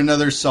there for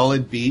another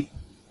solid beat,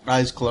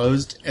 eyes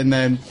closed, and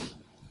then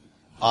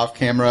off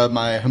camera,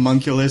 my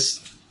homunculus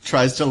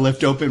tries to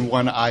lift open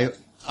one eyelash,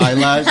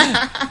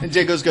 and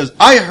Tagos goes,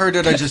 "I heard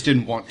it, I just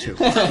didn't want to."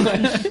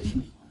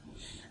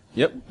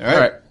 Yep. All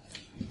right.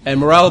 And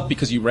morale,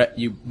 because you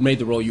made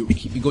the roll, you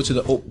go to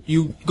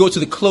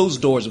the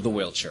closed doors of the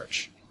whale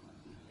church.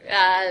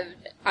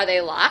 Are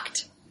they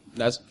locked?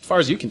 That's as far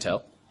as you can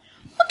tell.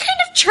 What kind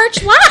of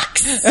church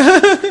locks?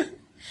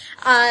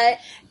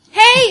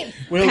 Hey!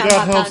 Will Pound, God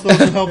pound, help pound. those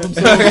who help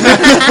themselves?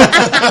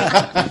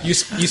 You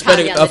spend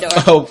Pounding on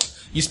the door.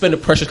 you spend a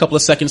precious couple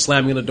of seconds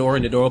slamming on the door,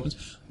 and the door opens.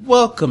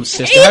 Welcome,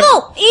 sister.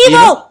 Evil!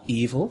 Evil!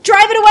 Evil.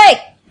 Drive it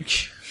away!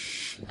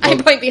 I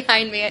point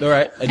behind me. All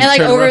right, and And you like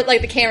turn over, around.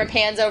 like the camera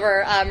pans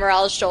over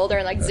Morale's shoulder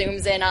and like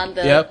zooms in on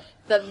the Yep.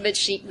 the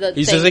mid-sheet. The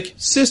He thing. says like,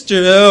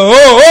 "Sister,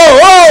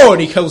 oh!" And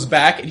he goes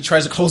back and he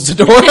tries to close the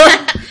door. No,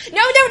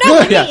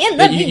 let me in,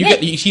 let And me in.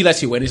 he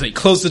lets you in. He's like,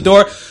 "Close the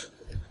door,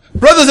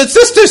 brothers and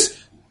sisters.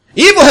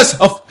 Evil has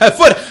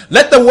afoot.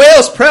 Let the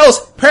whale's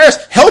prayers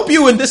help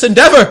you in this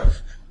endeavor."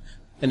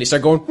 And they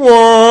start going, "Whoa!"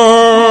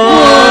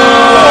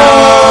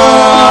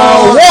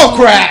 Wall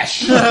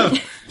crash.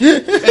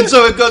 And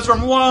so it goes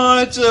from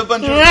one to a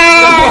bunch of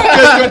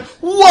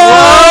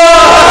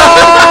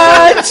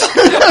What?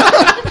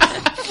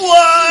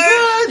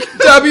 What?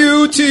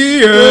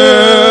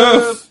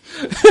 WTF?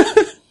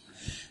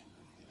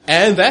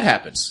 And that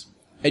happens.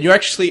 And you're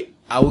actually,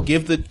 I will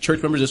give the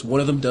church members this, one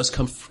of them does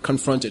come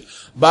confronted.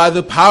 By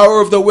the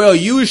power of the will,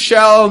 you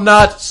shall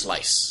not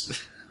slice.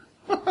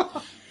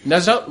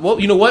 That's not, well,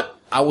 you know what?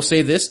 I will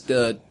say this,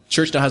 the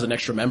church now has an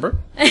extra member.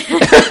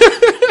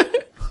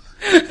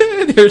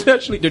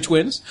 They're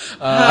twins.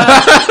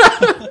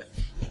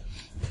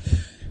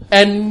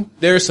 And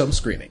there's some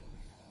screaming.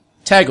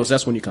 Tagos,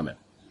 that's when you come in.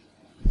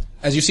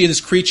 As you see this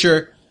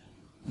creature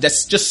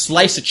that's just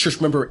sliced a church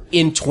member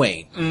in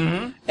twain.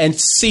 Mm-hmm. And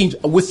seemed,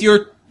 with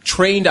your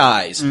trained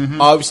eyes,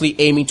 obviously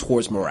aiming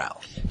towards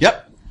morale.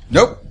 Yep.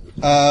 Nope.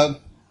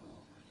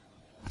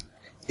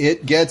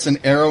 It gets an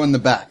arrow in the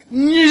back.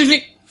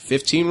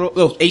 15 roll,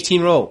 oh,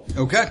 18 roll.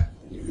 Okay.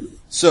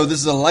 So this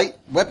is a light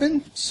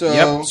weapon. So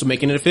Yep, so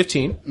making it a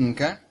 15.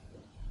 okay.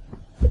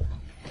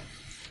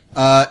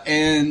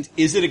 And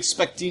is it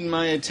expecting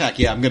my attack?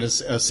 Yeah, I'm gonna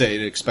say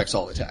it expects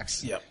all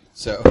attacks. Yep.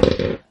 So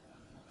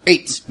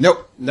 8.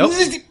 Nope. Nope.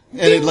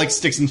 And it like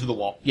sticks into the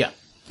wall. Yeah.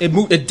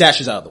 It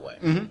dashes out of the way.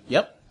 Mm-hmm.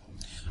 Yep.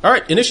 All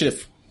right,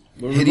 initiative.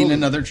 Hitting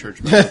another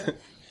church bell.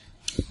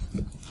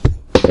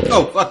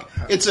 Oh, fuck.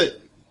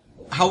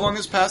 How long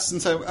has passed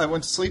since I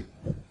went to sleep?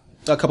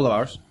 A couple of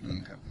hours.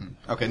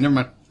 Okay, never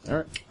mind. All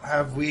right.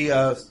 Have we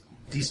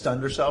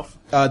de-stunned herself?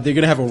 They're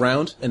going to have a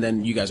round, and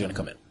then you guys are going to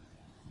come in.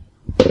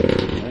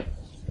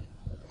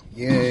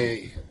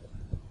 Yay.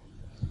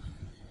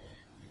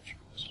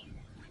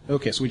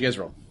 Okay, so what do you guys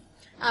roll?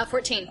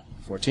 14.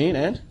 14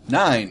 and?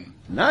 9.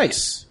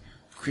 Nice.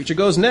 Creature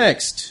goes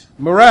next.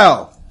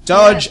 Morale.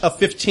 Dodge a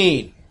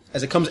 15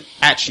 as it comes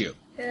at you.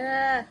 Do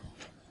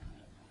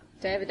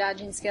I have a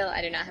dodging skill?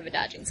 I do not have a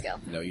dodging skill.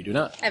 No, you do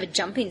not. I have a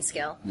jumping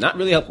skill. Not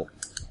really helpful.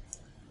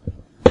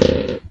 What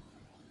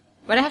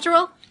do I have to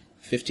roll?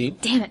 15.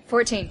 Damn it,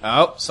 14.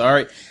 Oh,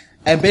 sorry.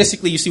 And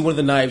basically you see one of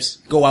the knives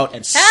go out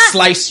and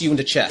slice you in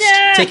the chest.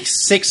 Ah! Take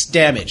 6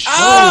 damage.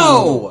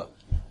 Oh!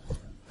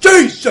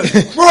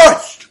 Jesus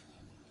Christ!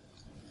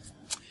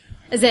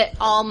 Is it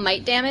all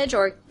might damage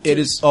or? It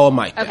is all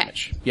might Okay.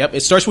 damage. Yep,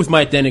 it starts with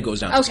might, then it goes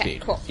down to Okay,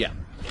 speed. cool. Yeah.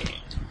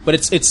 But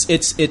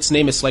its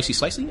name is Slicey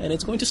Slicey, and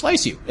it's going to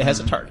slice you. It has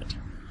a target.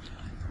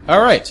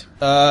 Alright,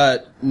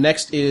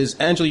 next is,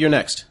 Angela, you're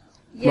next.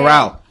 Yeah.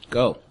 Morale,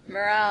 go.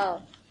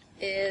 Morale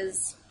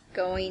is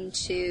going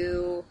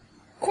to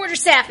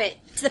quarterstaff it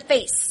to the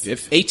face.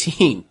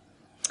 18.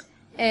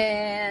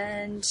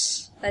 And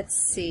let's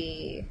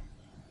see.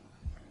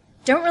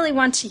 Don't really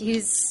want to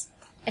use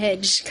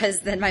edge because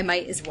then my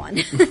might is 1.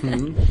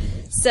 Mm-hmm.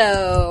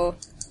 So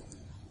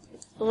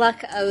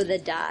luck o' the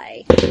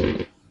die.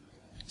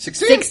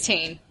 16?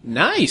 16.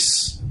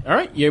 Nice.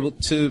 Alright, you're able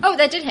to... Oh,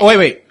 that did hit. Oh,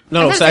 wait.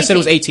 No, I thought so it I was said it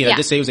was 18. 18. I Yeah.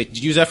 did say it was 18.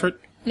 Did you use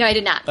effort? No, I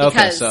did not. Okay,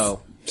 Because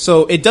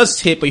so it does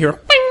hit, but you're...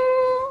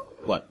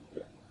 What?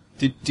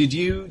 Do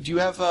you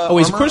have Oh,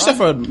 wait, is armor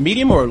quarterstaff on? a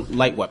medium or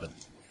light weapon?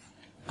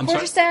 I'm sorry?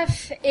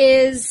 quarterstaff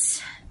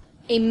is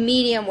a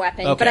medium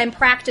weapon, Okay. but I'm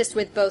practiced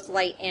with both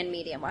light and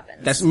medium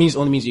weapons. That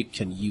only means you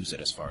can use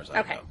it as far as I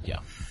Okay. know. Yeah.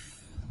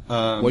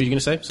 What are you going to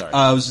say? Sorry.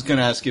 I was just going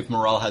to ask if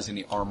Morale has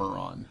any armor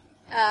on.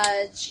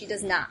 She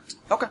does not.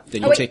 Okay.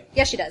 then Oh you wait, take...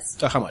 yes she does.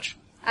 How much?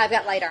 I've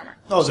got light armor.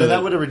 Oh, so So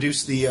that would have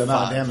reduced the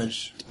amount of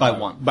damage. By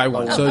 1. By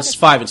 1. Oh, so it's okay.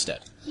 5 instead.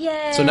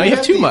 Yay! So now you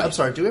have 2 might. I'm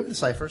sorry, do we have the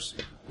ciphers?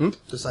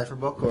 The cipher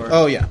book, or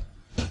Oh, yeah.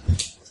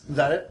 is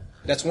that it?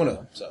 That's one of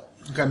them, so...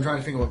 Okay, I'm trying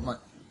to think of what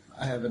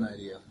I have an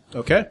idea.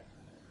 Okay.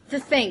 The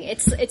thing,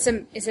 is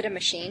it a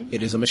machine?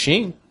 It is a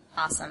machine.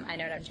 Awesome. I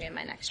know what I'm doing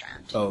my next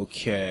round.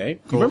 Okay.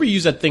 Remember you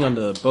used that thing on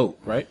the boat,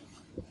 right?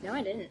 No,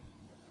 I didn't.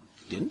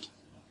 Didn't?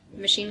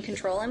 Machine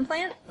control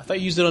implant? I thought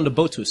you used it on the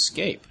boat to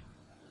escape.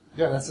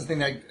 Yeah, that's the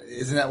thing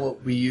isn't that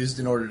what we used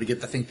in order to get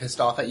the thing pissed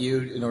off at you,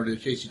 in order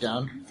to chase you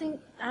down?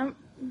 I don't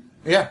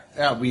Yeah,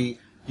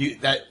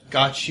 that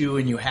got you,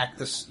 and you hacked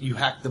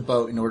the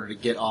boat in order to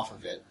get off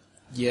of it.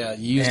 Yeah,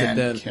 you used And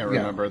it then. Can't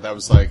remember. That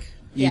was like...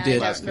 You Yeah, I did.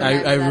 don't I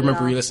remember that at remember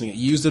all. re-listening it.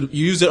 You used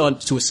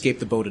it to escape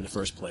the boat in the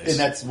first place. And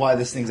that's why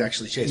this thing's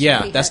actually chasing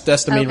yeah, you. that's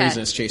the main Okay.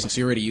 reason it's chasing.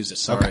 So you already used it.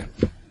 Sorry.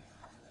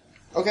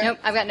 Okay. Nope,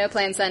 I've got no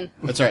plans then.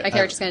 That's all right. My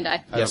character's gonna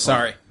die. Yeah,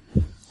 sorry.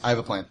 I have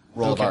a plan.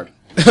 Roll Okay. a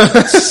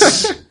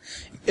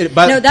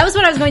bard. No, that was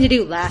what I was going to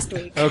do last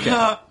week. Okay.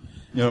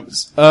 Yep.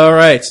 All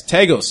right,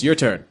 Tagos, your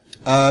turn.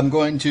 I'm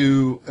going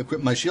to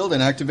equip my shield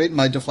and activate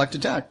my deflect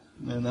attack.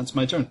 And that's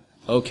my turn.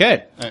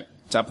 Okay. All right.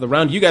 Top of the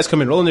round. You guys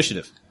come in. Roll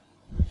initiative.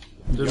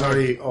 There's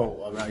already.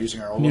 Oh, I'm not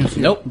using our old one.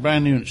 Nope.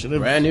 Brand new initiative.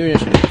 Brand new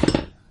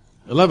initiative.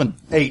 11.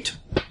 8.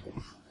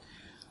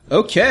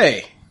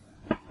 Okay.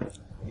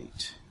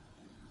 8.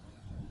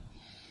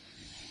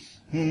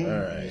 All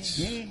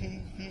right.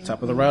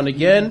 Top of the round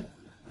again.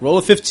 Roll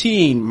a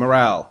 15.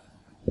 Morale.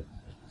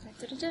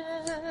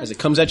 As it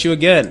comes at you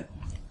again.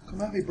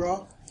 Come at me,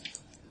 bro.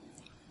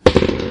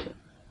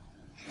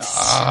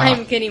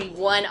 I'm getting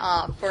 1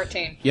 off.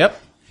 14.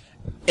 Yep.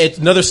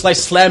 Another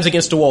slice slams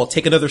against the wall.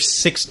 Take another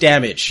 6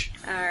 damage.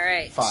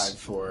 Alright. 5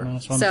 for.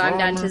 So I'm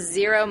down to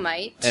 0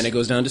 might. And it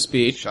goes down to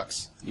speed.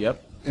 Shucks.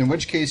 Yep. In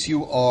which case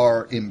you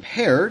are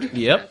impaired.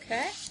 Yep.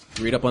 Okay.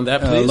 Read up on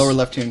that, please. Lower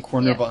left-hand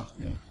corner. Yeah.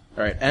 Yeah.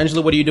 All right.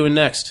 Angela, what are you doing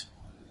next?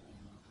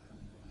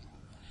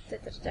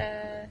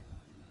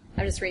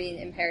 I'm just reading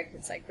impaired.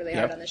 It's like really Yep.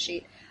 hard on the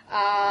sheet.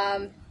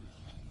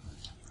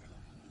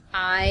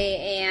 I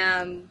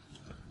am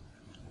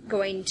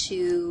going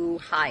to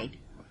hide.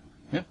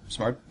 Yeah,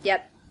 smart.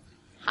 Yep.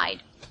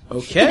 Hide.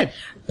 Okay.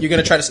 You're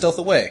going to try to stealth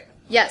away.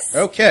 Yes.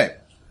 Okay.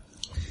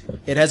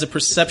 It has a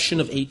perception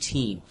of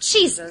 18.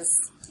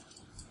 Jesus.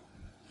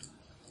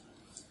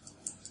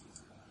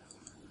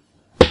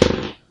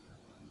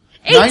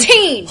 Nine-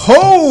 18!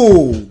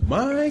 Oh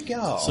my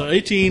god. So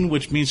 18,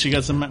 which means she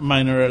got some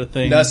minor at a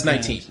thing. That's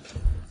 19. She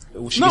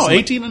gets No, some-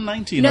 18 and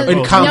 19. No, are In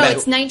both. combat. no,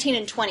 it's 19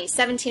 and 20.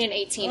 17 and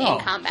 18 Oh.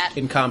 in combat.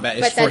 in combat.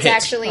 It's But for that's hits.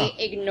 actually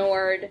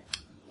ignored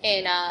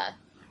in,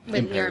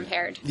 when you're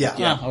impaired. Yeah.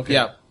 Yeah. Ah, okay.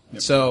 Yeah.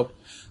 So,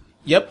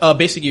 yep.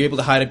 Basically, you're able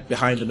to hide it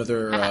behind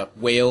another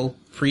whale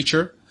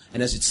creature,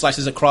 and as it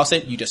slices across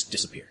it, you just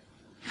disappear,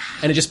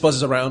 and it just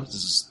buzzes around,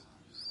 zzz,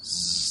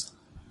 zzz,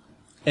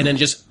 and then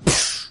just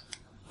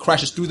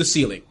crashes through the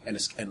ceiling and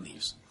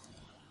leaves.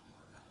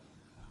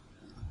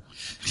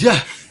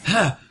 Yeah.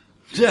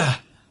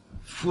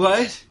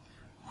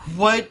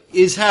 What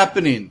is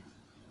happening?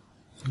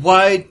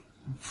 Why?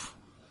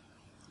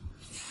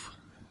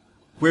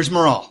 Where's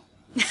Moral?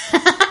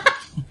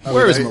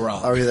 Where is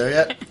Morale? Are we there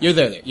yet? You're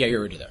there. Yeah, you're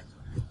already there.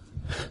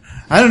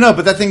 I don't know,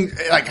 but that thing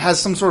like has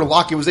some sort of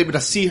lock. It was able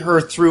to see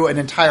her through an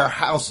entire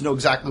house and know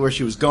exactly where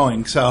she was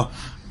going. So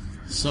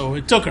So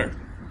it took her.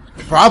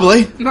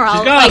 probably. Morale,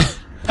 She's gone.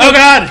 Oh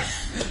God,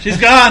 she's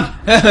gone.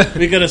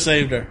 We could have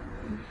saved her.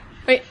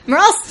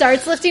 Morale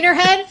starts lifting her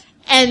head,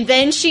 and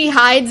then she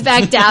hides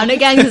back down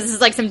again because this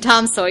is like some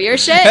Tom Sawyer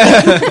shit.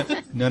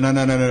 No.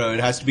 It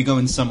has to be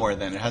going somewhere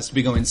then. It has to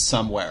be going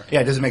somewhere.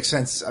 Yeah, it doesn't make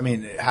sense. I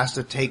mean, it has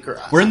to take her.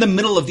 We're in the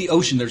middle of the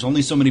ocean. There's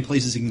only so many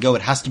places it can go.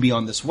 It has to be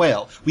on this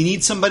whale. We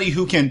need somebody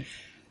who can...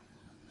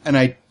 And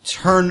I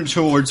turn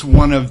towards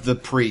one of the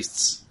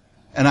priests,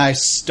 and I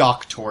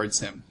stalk towards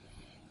him.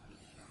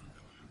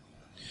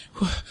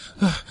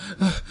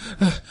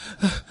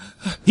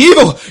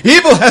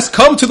 Evil has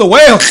come to the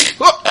whale.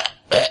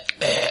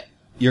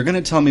 You're going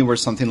to tell me where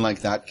something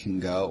like that can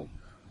go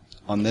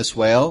on this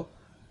whale,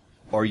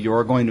 or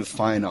you're going to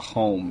find a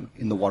home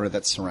in the water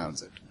that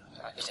surrounds it.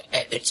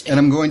 And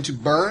I'm going to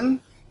burn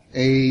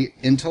a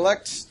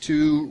intellect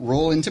to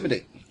roll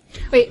intimidate.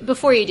 Wait,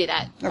 before you do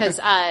that, because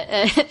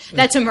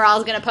that's when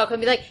Morale's going to poke him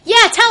and be like,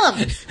 yeah, tell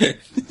him!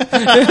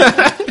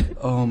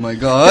 Oh my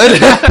god.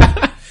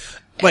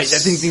 Wait,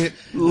 that thing.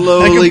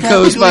 Slowly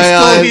close my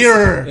Still eyes.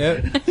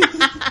 here.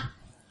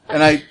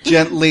 And I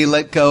gently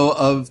let go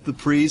of the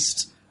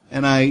priest,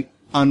 and I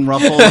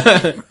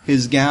unruffle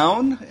his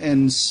gown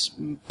and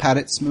pat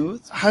it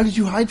smooth. How did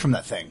you hide from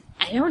that thing?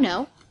 I don't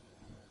know.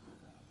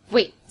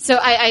 Wait, so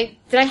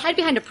did I hide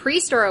behind a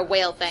priest or a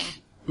whale thing?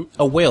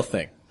 A whale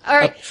thing.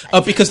 Alright.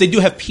 Because they do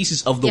have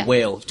pieces of the Yeah.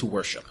 whale to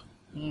worship.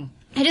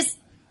 I just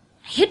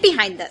hid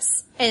behind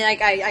this. And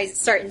like I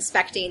start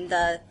inspecting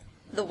the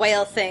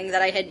whale thing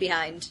that I hid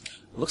behind.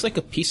 It looks like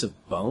a piece of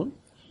bone.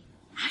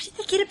 How did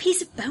they get a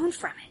piece of bone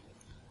from it?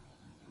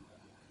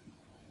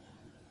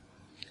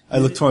 I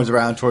look towards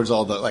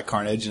all the like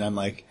carnage, and I'm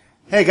like,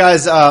 "Hey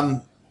guys,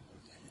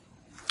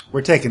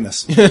 we're taking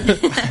this."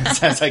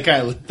 As I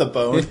kind of lift the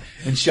bone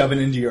and shove it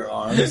into your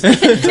arms.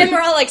 Then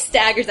Morale like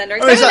staggers under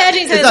it. So Or I'm is that-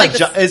 imagining it's something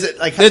not like ju- is it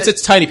like It's a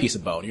tiny piece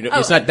of bone. You know,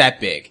 it's Oh. not that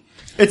big.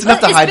 it's enough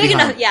to it's hide big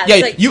behind? enough. Yeah,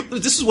 Yeah, it's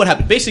like, this is what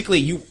happened. Basically,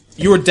 you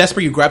were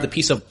desperate. You grabbed a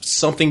piece of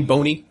something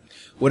bony,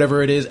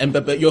 whatever it is, and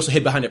but you also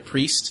hid behind a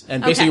priest,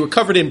 and basically Okay. you were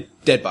covered in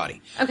dead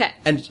body. Okay.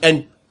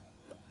 And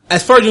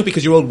as far as you know,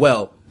 because you rolled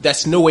well,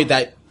 that's no way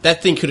that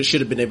thing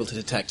should have been able to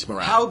detect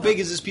Morale. How big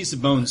is this piece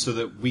of bone so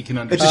that we can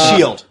It's understand? a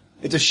shield.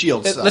 It's a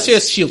shield. Let's size. say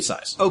it's shield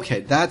size. Okay,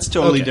 that's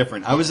totally Okay.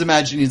 different. I was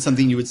imagining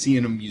something you would see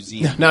in a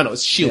museum. No,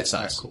 it's shield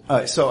size. Cool. All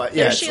right, so yeah, there's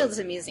it's- shields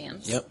in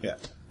museums. Yep. yeah.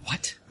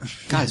 What?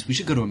 Guys, we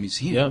should go to a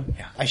museum.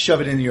 Yeah. I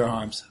shove it into your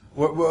arms.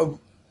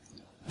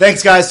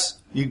 Thanks, guys.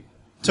 You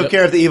took Yep.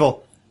 care of the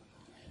evil.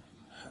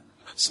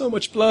 So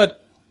much blood.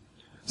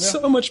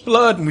 So much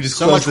blood. We just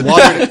So close much the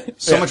water.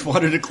 So much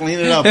water to clean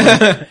it up.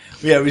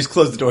 Yeah, we just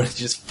close the door and it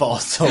just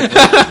falls over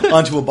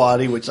onto a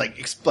body, which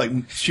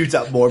like shoots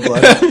out more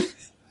blood.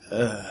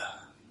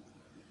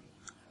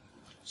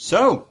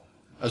 So,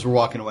 as we're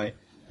walking away,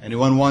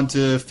 anyone want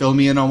to fill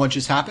me in on what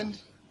just happened?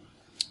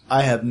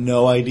 I have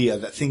no idea.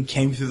 That thing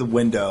came through the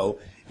window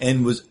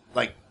and was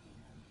like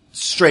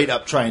straight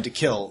up trying to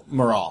kill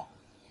Morale.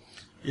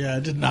 Yeah, I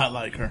did not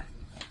like her.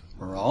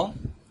 We're all.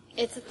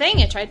 It's a thing.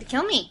 It tried to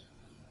kill me.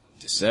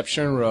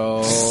 Deception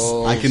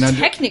roll. I can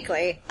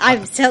Technically,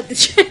 I'm telling the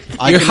truth.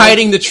 You're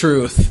hiding the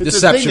truth. It's a thing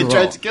Deception that roll.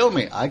 tried to kill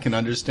me. I can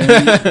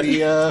understand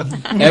the.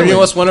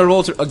 Everyone else want to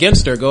roll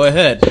against her? Go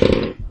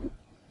ahead.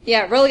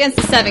 Yeah, roll against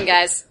the 7,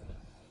 guys.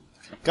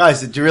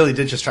 Guys, you really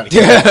did just try to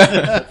kill me.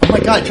 Oh my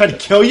god, I tried to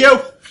kill you?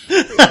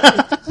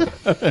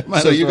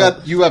 So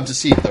you have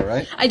deceit though,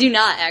 right? I do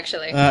not,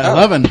 actually.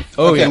 11.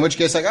 Oh Okay, yeah. in which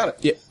case I got it.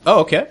 Yeah.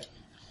 Oh okay.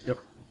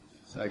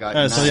 So I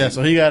got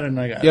So he got it and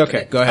I got it. Yeah.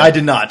 Okay. Go ahead. I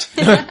did not.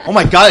 Oh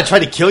my god, I tried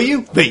to kill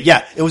you? Wait,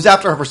 yeah, it was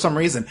after her for some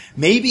reason.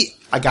 Maybe,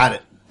 I got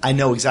it. I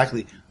know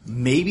exactly.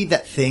 Maybe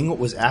that thing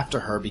was after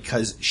her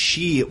because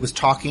she was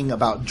talking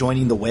about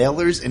joining the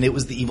Whalers and it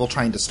was the evil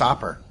trying to stop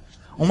her.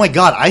 Oh my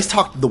god, I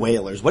talked to the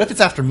Whalers. What if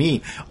it's after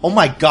me? Oh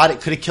my god, it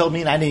could have killed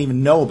me and I didn't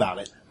even know about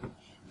it.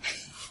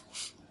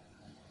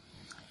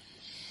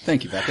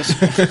 Thank you, Bacchus.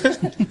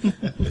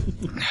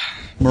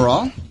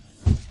 Morale,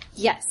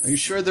 Yes. are you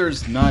sure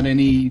there's not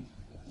any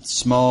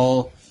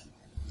small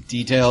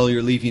detail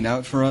you're leaving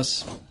out for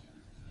us?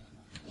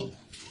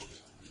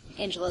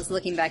 Angela's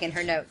looking back in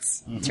her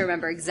notes to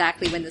remember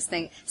exactly when this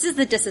thing... This is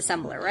the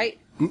disassembler, right?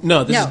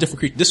 No, this is No. a different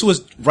creature. This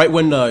was right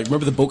when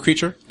remember the boat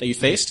creature that you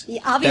faced?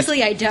 Yeah,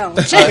 obviously, I don't.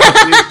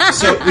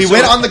 So we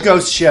went on the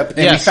ghost ship and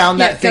we Yes. found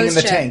that Yeah, thing in ghost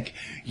the ship. tank.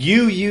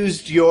 You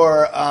used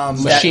your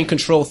Machine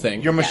control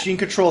thing. your machine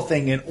control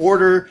thing in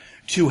order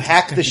to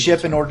hack the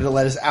ship in order to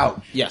let us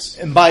out. Yes.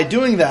 And by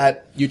doing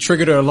that, You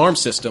triggered an alarm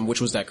system, which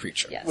was that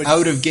creature. Yes.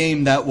 Out of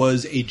game, that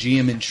was a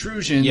GM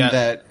intrusion Yeah.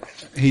 that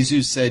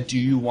Jesus said, do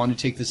you want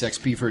to take this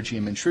XP for a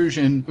GM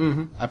intrusion?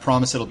 Mm-hmm. I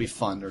promise it'll be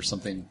fun or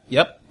something.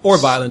 Yep. Or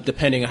violent,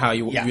 depending on how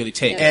you really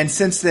take it. and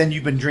since then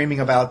you've been dreaming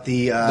about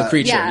the The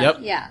creature, Yeah, yep.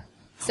 yeah.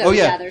 So, Oh,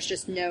 yeah. there's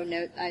just no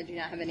note. I do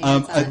not have any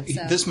notes on it.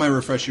 So. This might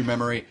refresh your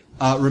memory.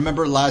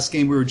 Remember last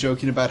game we were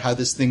joking about how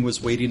this thing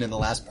was waiting in the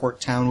last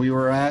port town we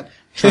were at,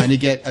 trying to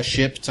get a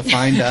ship to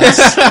find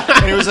us?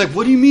 And it was like,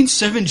 what do you mean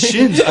 7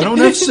 shins? I don't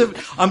have 7.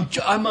 I'm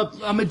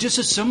a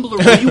disassembler.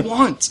 What do you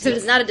want? So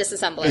it's not a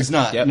disassembler. It's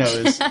not. Yep. No,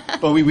 it's,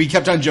 but we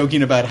kept on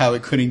joking about how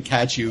it couldn't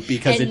catch you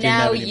because it And didn't now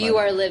have any you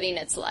money. are living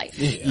its life.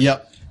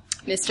 Yep.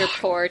 Mr.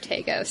 Poor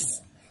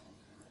Tagos.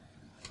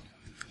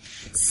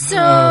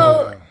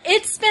 So,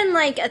 it's been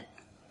like a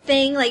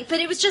thing, but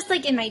it was just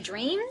like in my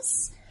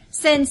dreams.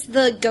 Since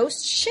the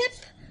ghost ship,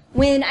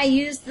 when I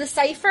used the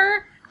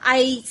cipher,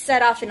 I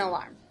set off an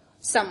alarm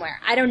somewhere.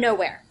 I don't know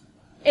where.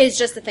 It's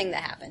just a thing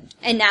that happened.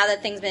 And now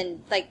that thing's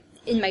been,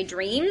 in my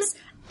dreams,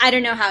 I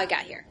don't know how it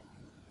got here.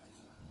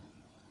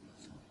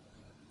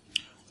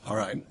 All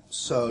right.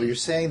 So you're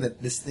saying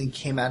that this thing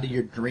came out of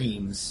your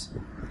dreams.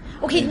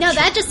 Okay, no,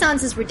 that just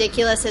sounds as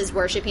ridiculous as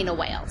worshipping a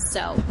whale.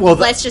 So, Well,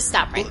 let's just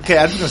stop right there. Okay,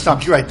 I'm just going to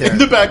stop you right there. In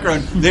the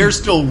background, they're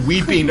still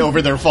weeping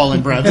over their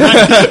fallen brethren.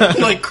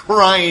 Like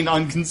crying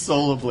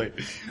unconsolably.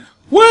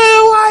 Well,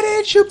 why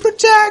didn't you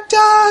protect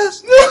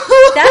us?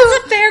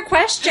 That's a fair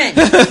question.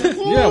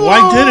 Yeah,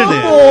 why didn't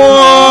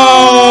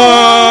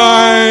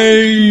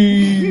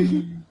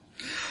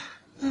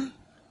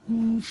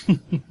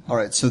it? All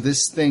right, so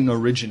this thing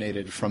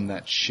originated from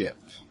that ship.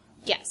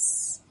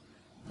 Yes.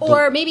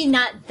 Or maybe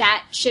not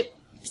that ship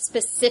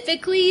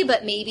specifically,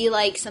 but maybe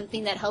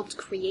something that helped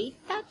create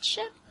that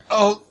ship.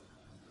 Oh,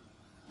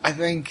 I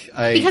think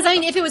Because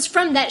if it was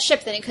from that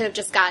ship, then it could have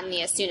just gotten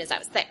me as soon as I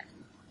was there.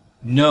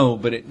 No,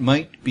 but it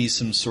might be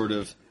some sort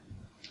of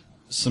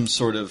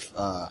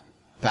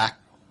back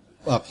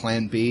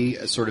plan B,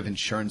 a sort of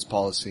insurance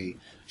policy,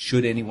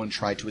 should anyone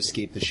try to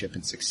escape the ship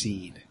and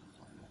succeed.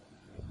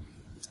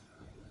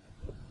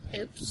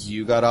 Oops.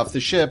 You got off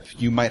the ship,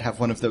 you might have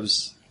one of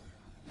those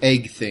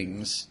egg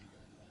things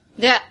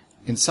Yeah.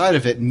 inside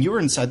of it, and you're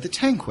inside the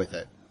tank with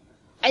it.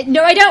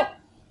 No, I don't.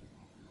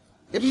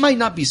 It might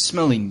not be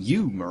smelling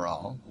you,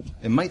 Moral.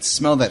 It might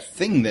smell that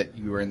thing that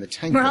you were in the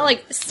tank Morale,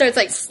 with.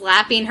 starts,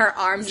 slapping her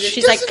arms as if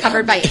she's,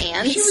 covered by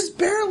ants. She was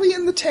barely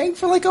in the tank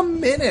for like a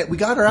minute. We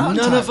got her out. in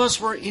None time. of us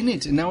were in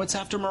it, and now it's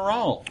after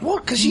Moral. Well,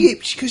 because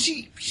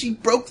she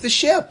broke the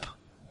ship.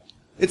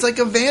 It's like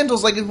a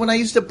vandals. Like when I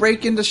used to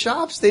break into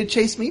shops, they'd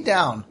chase me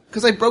down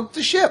because I broke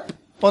the ship.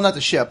 Well, not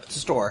the ship, the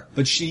store.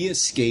 But she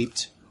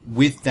escaped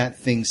with that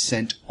thing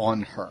sent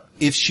on her.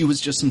 If she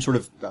was just some sort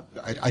of,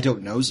 I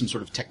don't know, some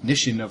sort of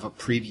technician of a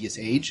previous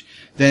age,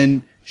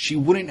 then she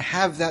wouldn't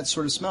have that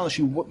sort of smell.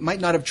 She might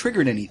not have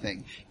triggered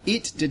anything.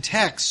 It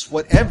detects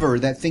whatever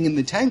that thing in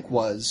the tank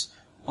was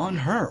on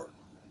her,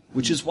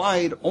 which is why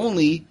it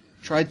only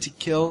tried to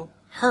kill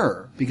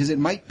her, because it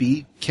might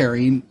be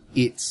carrying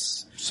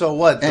its... So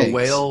what? Eggs. The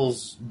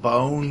whale's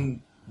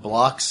bone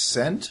blocks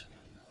scent?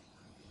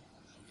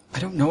 I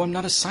don't know, I'm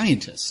not a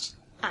scientist.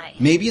 Aye.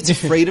 Maybe it's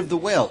afraid of the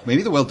whale.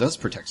 Maybe the whale does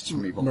protect us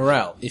from evil.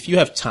 Morale. If you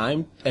have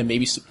time and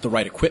maybe the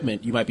right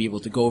equipment, you might be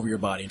able to go over your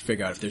body and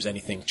figure out if there's any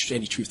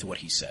truth to what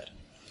he said.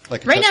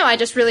 Like a Right test- now, I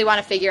just really want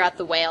to figure out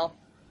the whale.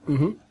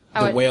 The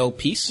would- whale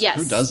piece? Yes.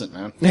 Who doesn't,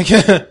 man?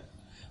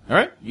 All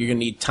right. You're going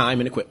to need time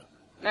and equipment.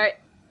 All right.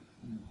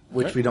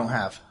 Which we don't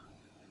have.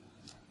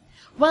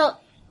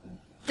 Well,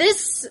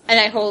 this, and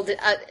I hold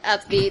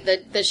up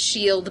the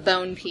shield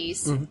bone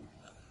piece. Mm-hmm.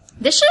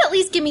 This should at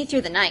least get me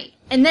through the night.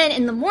 And then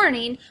in the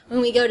morning,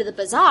 when we go to the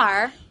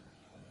bazaar,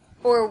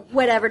 or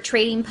whatever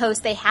trading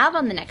post they have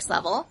on the next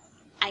level,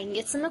 I can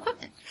get some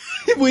equipment.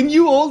 When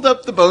you hold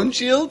up the bone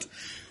shield,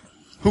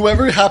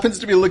 whoever happens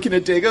to be looking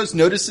at Dagos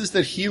notices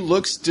that he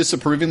looks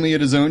disapprovingly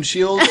at his own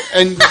shield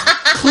and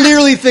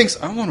clearly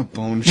thinks, I want a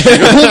bone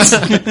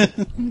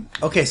shield.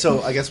 Okay,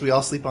 so I guess we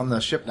all sleep on the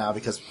ship now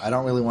because I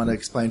don't really want to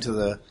explain to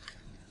the...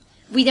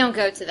 We don't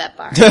go to that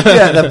bar.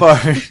 Yeah, that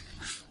bar.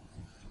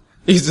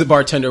 He's the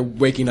bartender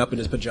waking up in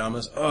his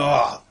pajamas.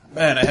 Oh,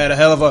 man, I had a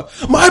hell of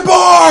a... My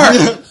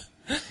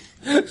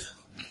bar!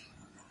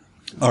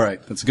 All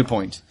right, that's a good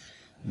point.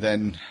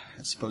 Then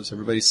I suppose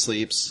everybody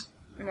sleeps.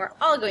 And we're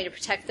all going to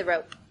protect the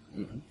rope.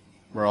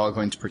 We're all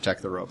going to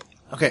protect the rope.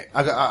 Okay,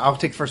 I'll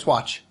take first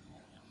watch.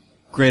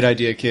 Great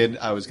idea, kid.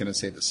 I was going to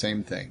say the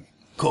same thing.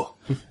 Cool.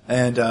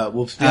 And we'll be on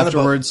the boat.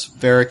 Afterwards,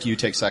 Varric, you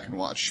take second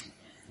watch.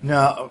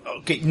 No,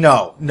 okay,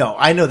 no.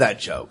 I know that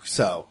joke,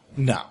 so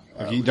no.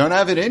 You don't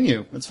have it in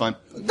you. That's fine.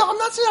 No, I'm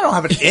not saying I don't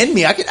have it in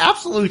me. I could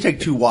absolutely take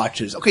 2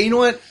 watches. Okay, you know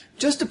what?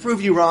 Just to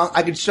prove you wrong,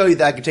 I could show you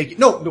that I could take you.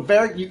 No,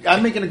 Barry,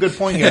 I'm making a good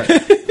point here.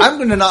 I'm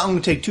going to not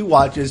only take 2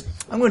 watches,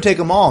 I'm going to take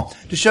them all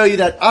to show you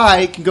that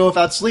I can go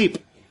without sleep.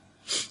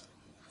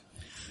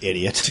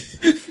 Idiot.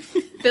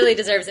 Billy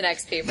deserves an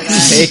XP for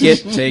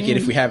that. Take it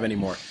if we have any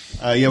more.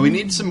 Yeah, we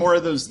need some more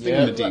of those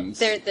thingamadings.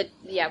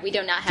 We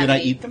do not have Did I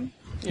any. eat them?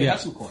 Yeah,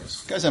 have some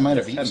coins. Guys, I might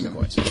have Have eaten some them.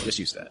 coins. Just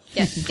use that.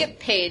 Yeah, get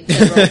paid to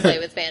roleplay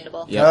with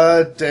Vandible.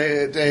 Yeah.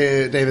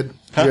 David.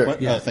 Huh? Here.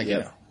 What? Oh, thank you.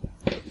 Yeah.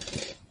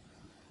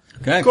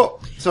 Okay.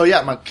 Cool. So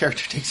yeah, my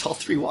character takes all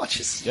 3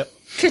 watches. Yep.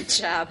 Good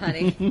job,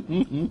 honey.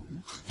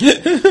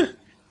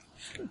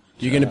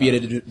 You're going to be at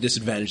a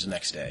disadvantage the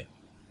next day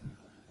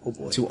Oh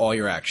boy. to all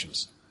your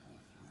actions.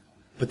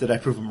 But did I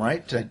prove him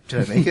right? Did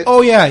I make it?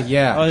 Oh yeah,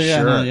 yeah. Oh yeah,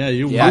 sure. no, yeah,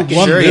 you Yeah, won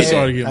sure this you did.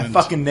 argument. I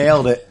fucking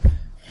nailed it.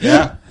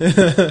 Yeah.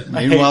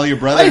 Meanwhile, your I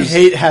brothers.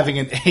 hate having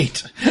an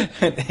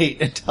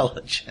 8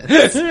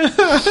 intelligence.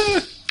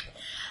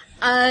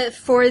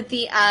 For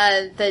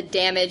the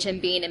damage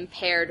and being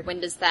impaired, when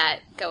does that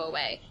go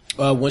away?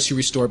 Once you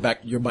restore back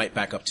your might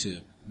back up to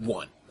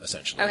 1,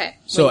 essentially. Okay.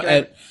 So When do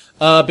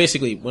I- at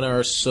basically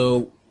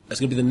so it's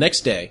going to be the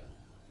next day.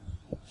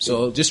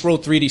 So just roll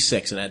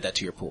 3d6 and add that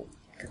to your pool.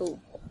 Cool.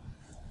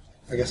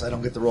 I guess I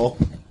don't get the roll.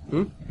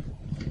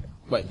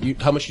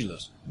 Wait, how much did you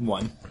lose?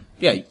 1.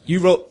 Yeah, you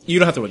roll. You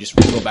don't have to roll. Just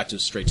go back to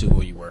straight to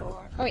where you were. Oh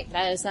wait,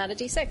 that is not a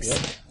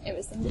d6. It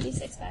was in the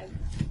d6 bag.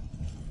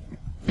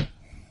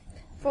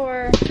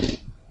 4,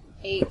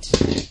 8,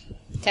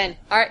 10.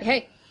 Alright,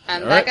 hey,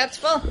 I'm All back right. up to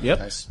full. Yep.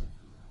 Nice.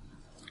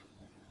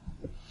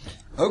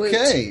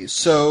 Okay,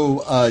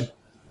 so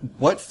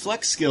what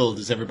flex skill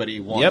does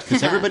everybody want? Yep.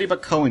 Because everybody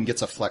but Cohen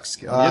gets a flex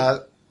skill.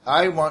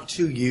 I want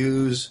to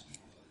use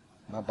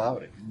How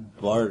about it?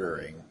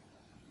 bartering.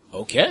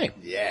 Okay.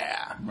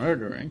 Yeah.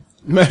 Murdering.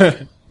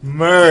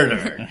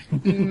 Murder.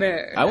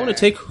 Murder. I want to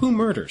take who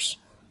murders.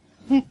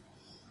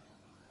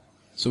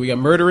 So we got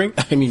murdering.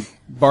 I mean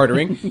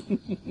bartering.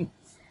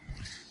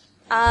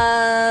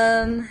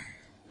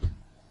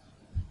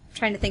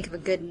 Trying to think of a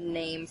good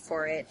name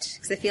for it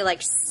because I feel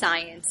like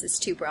science is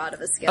too broad of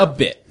a skill. A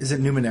bit. Is it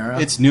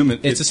Numenera? It's Newman.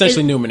 It's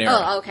essentially Numenera.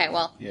 Oh, okay.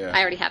 Well, Yeah.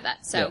 I already have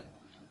that. So,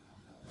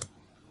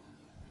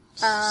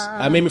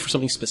 I made me for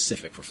something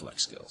specific for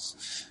flex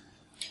skills.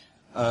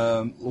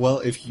 Well,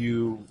 if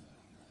you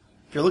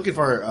If you're looking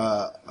for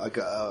like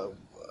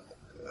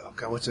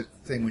what's the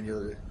thing when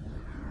you're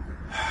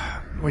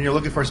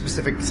looking for a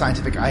specific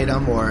scientific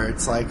item, or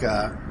it's like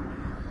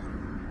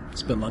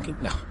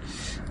Spelunking? No.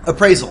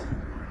 appraisal.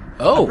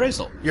 Oh,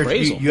 Appraisal.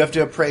 Appraisal. You have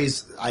to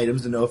appraise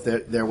items to know if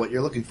they're what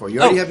you're looking for.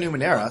 You already have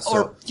Numenera, so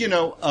or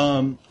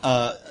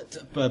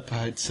but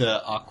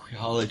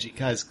archaeology,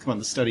 guys, come on,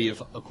 the study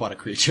of aquatic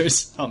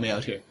creatures. Help me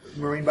out here.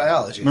 marine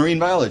biology. Marine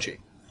biology.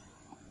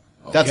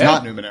 That's Okay.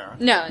 not Numenera.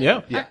 no.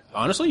 Yeah.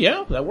 Honestly,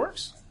 yeah, that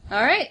works.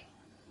 All right.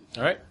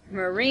 All right.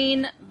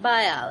 Marine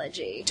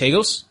biology.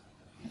 Tagos?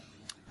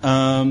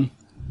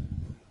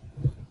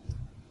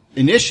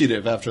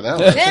 Initiative after that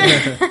one.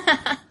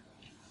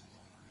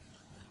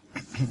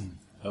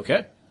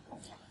 Okay.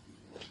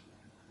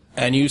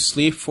 And you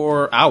sleep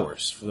for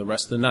hours for the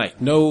rest of the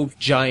night. No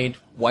giant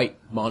white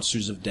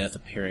monsters of death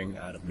appearing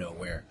out of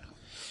nowhere.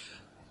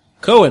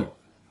 Cohen,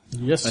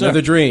 Yes, sir.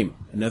 another dream,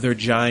 another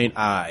giant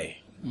eye.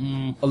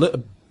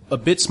 A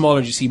bit smaller,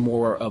 you see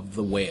more of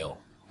the whale.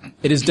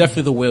 It is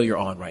definitely the whale you're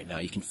on right now.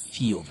 You can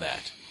feel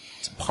that.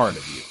 It's a part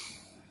of you.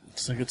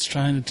 Looks like it's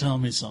trying to tell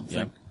me something.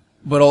 Yep.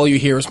 But all you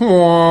hear is... Stupid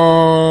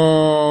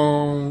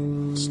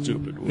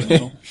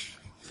whale.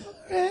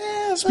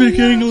 Speak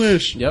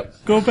English. Yep,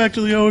 Go back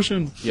to the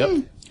ocean. yep.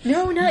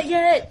 No, not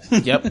yet.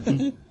 Yep.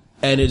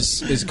 And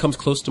as it comes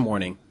close to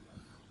morning,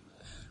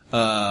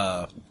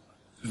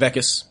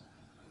 Vekis,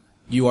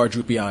 you are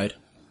droopy-eyed.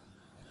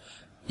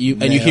 You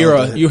hear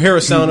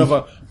a sound of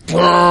a. No,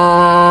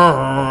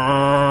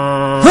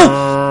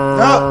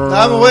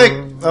 I'm awake.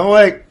 I'm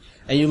awake.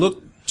 And you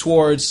look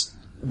towards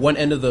one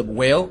end of the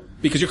whale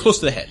because you're close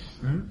to the head,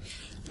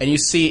 and you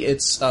see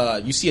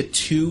you see a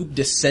tube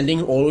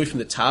descending all the way from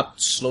the top,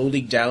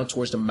 slowly down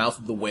towards the mouth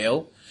of the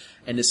whale,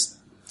 and this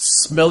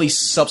smelly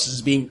substance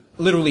is being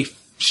literally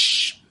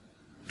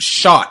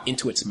shot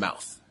into its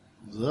mouth.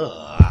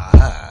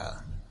 Ugh.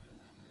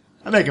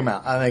 I make him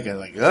out. I make it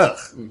like ugh.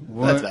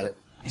 That's about it.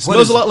 It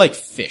smells a lot like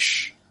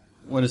fish.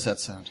 What does that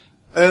sound?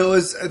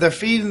 They're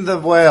feeding the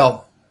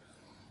whale.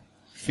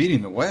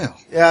 Feeding the whale.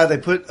 Yeah, they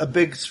put a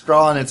big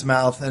straw in its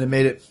mouth and it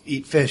made it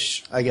eat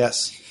fish, I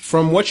guess.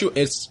 From what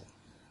it's.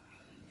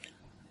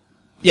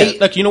 Yeah,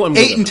 like you know what I'm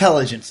 8 doing.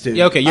 intelligence, dude.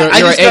 Yeah, okay, you're I right,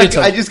 just 8 got-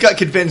 intelligence. I just got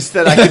convinced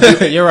that I could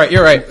do You're right.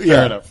 You're right.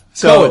 Fair enough.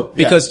 So, So,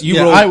 because you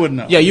Yeah, rolled, I would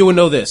know. Yeah, you would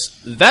know this.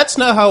 That's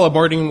not how a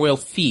barking whale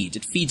feeds.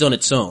 It feeds on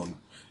its own.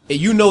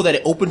 You know that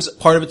it opens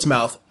part of its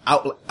mouth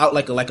out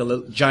like a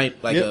little giant,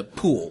 a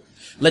pool.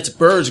 Lets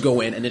birds go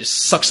in and it just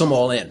sucks them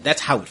all in.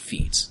 That's how it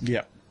feeds.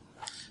 Yeah.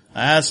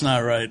 That's not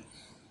right.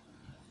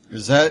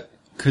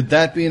 Could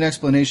that be an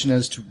explanation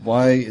as to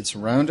why it's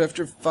around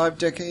after 5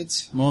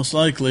 decades? Most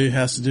likely it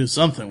has to do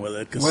something with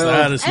it, because Well,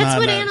 that is That's not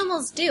what nice.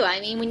 animals do. I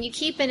mean, when you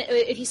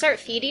if you start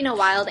feeding a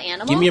wild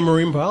animal. Give me a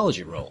marine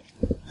biology roll.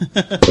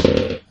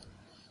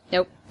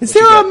 Nope. Is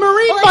there a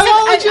marine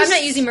Well, except I'm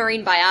not using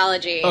marine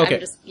biology. Okay. I'm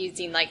just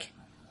using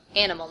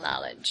animal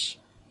knowledge.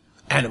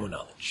 Animal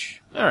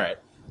knowledge. All right.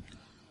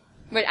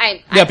 But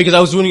Yeah, because I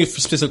was doing it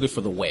specifically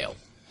for the whale.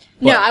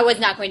 No, But- I was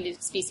not going to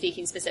be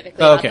speaking specifically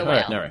about Okay, the all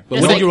whale. right, all right. But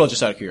Just what did like- you roll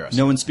just out of curiosity?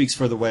 No one speaks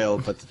for the whale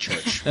but the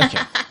church. Okay.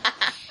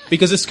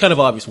 Because it's kind of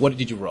obvious. What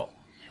did you roll?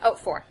 Oh,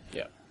 4.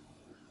 Yeah.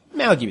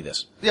 I'll give you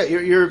this. Yeah,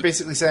 you're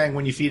basically saying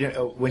when you feed it,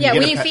 Yeah,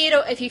 when you feed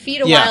if you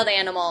feed a Yeah. wild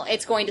animal,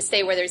 it's going to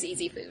stay where there's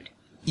easy food.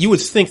 You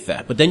would think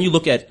that, but then you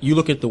look at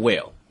the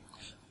whale,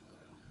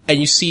 and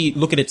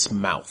look at its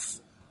mouth,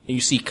 and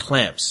you see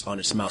clamps on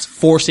its mouth,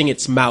 forcing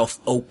its mouth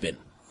open.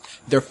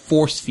 They're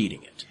force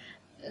feeding it.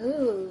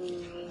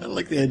 I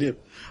like the idea.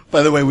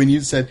 By the way, when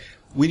you said,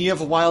 when you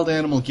have a wild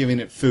animal giving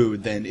it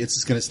food, then it's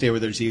just going to stay where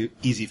there's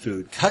easy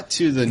food. Cut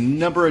to the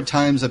number of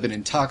times I've been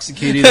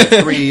intoxicated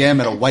at 3 a.m.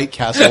 at a White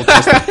Castle,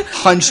 just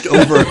hunched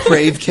over a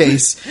crave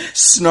case,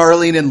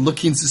 snarling and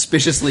looking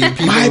suspiciously at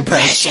people who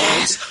pass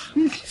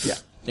souls. Yeah.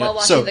 While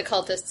watching So- the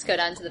cultists go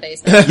down to the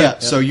basement. Yeah,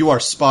 so you are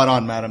spot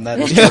on, madam. That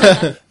is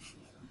true.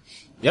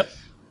 Yep.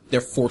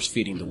 They're force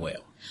feeding the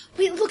whale.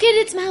 Wait, look at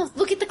its mouth.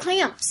 Look at the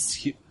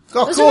clamps.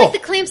 Oh, Those cool. are like the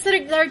clamps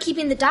that are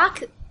keeping the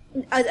dock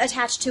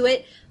attached to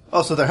it.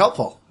 Oh, so they're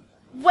helpful.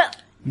 Well,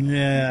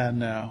 Yeah,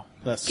 no.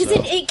 That's because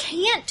it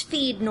can't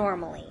feed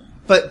normally.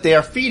 But they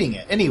are feeding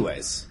it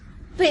anyways.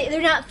 But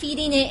they're not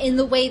feeding it in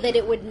the way that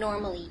it would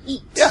normally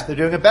eat. Yeah, they're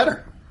doing it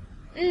better.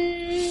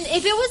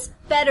 If it was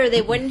better,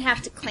 they wouldn't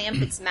have to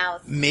clamp its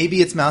mouth.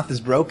 Maybe its mouth is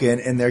broken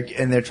and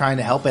they're trying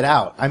to help it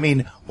out. I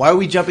mean, why are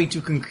we jumping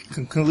to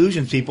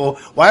conclusions, people?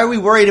 Why are we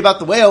worried about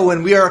the whale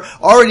when we are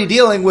already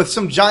dealing with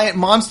some giant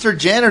monster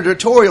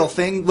janitorial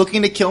thing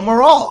looking to kill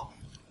Moral?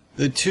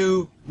 The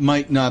two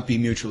might not be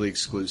mutually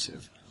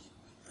exclusive.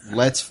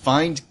 Let's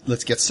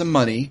get some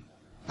money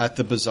at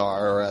the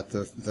bazaar or at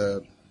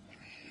the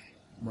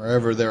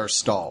wherever there are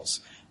stalls.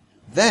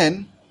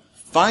 Then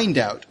find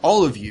out,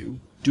 all of you,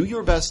 do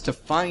your best to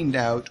find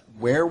out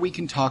where we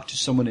can talk to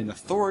someone in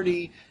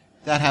authority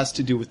that has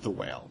to do with the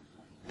whale.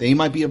 They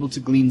might be able to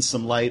glean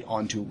some light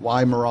onto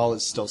why Moral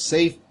is still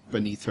safe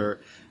beneath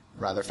her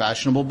rather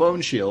fashionable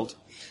bone shield.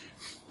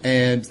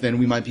 And then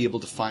we might be able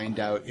to find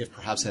out if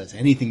perhaps it has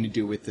anything to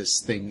do with this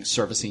thing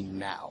servicing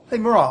now. Hey,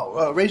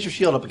 Moral, raise your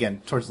shield up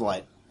again towards the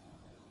light.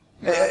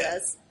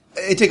 Does.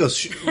 Hey,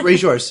 Tagos,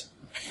 raise yours.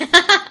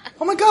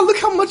 Oh my god, look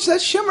how much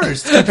that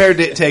shimmers compared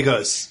to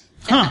Tagos.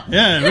 Huh,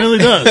 yeah, it really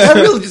does. That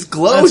really just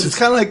glows. It's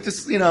kind of like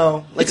just, like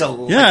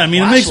a Yeah, I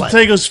mean, it makes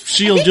flashlight. Tego's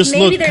shield think just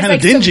maybe look there's, kind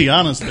of like, some dingy,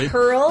 honestly.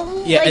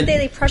 Pearl? Yeah, like and-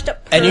 they crushed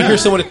up pearl. And you hear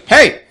someone,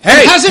 hey,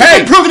 Hasn't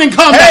been proven in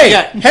combat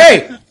yet!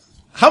 hey,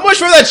 how much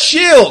for that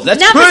shield? That's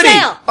Not for pretty.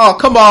 sale. Oh,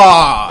 come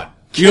on.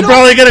 You can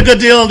probably get a good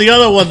deal on the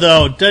other one,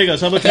 though.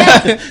 Tegos, how about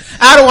that?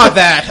 I don't want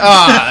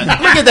that.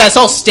 Look at that, it's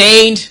all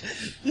stained.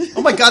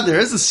 Oh my god, there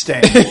is a stain.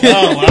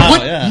 Oh,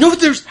 wow, yeah. No,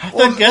 there's...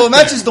 well, get it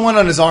matches there. the one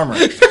on his armor.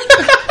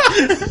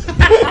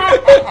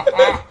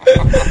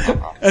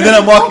 And then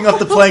I'm walking up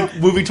the plank,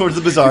 moving towards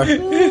the bazaar. As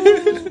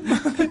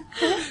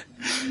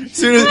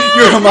soon as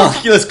your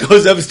homunculus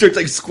goes up and starts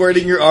like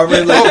squirting your armor,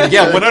 and, like, Oh,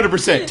 yeah,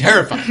 100%.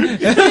 Terrifying.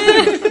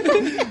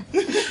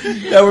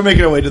 yeah, we're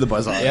making our way to the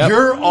bazaar. Yep.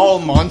 You're all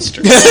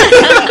monsters.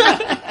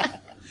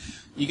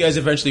 You guys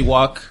eventually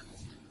walk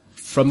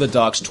from the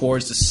docks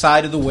towards the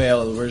side of the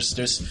whale where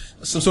there's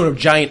some sort of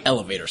giant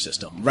elevator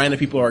system. Random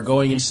people are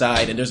going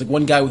inside, and there's like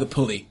one guy with a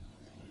pulley.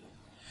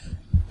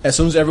 As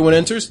soon as everyone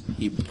enters,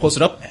 he pulls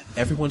it up, and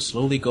everyone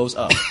slowly goes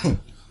up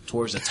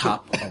towards the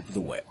top of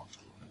the whale.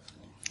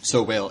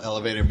 So whale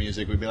elevator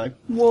music would be like...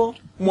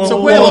 It's a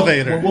whale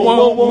elevator.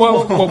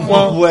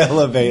 Well,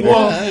 elevator.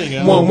 There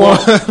you go.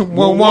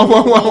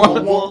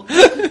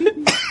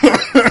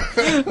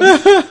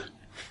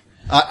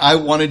 I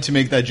wanted to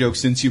make that joke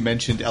since you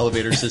mentioned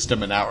elevator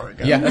system an hour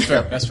ago. Yeah, that's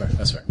fair. That's fair.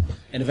 That's fair.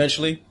 And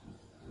eventually,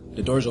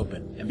 the doors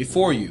open, and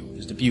before you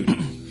is the beauty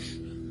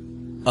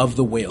of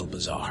the Whale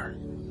Bazaar.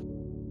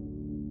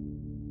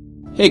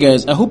 Hey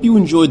guys, I hope you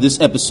enjoyed this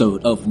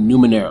episode of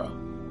Numenera,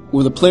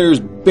 where the players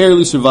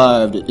barely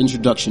survived an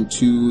introduction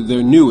to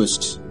their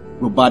newest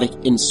robotic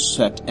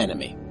insect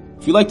enemy.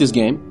 If you like this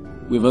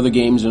game, we have other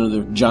games and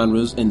other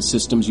genres and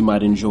systems you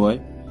might enjoy.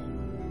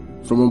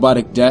 From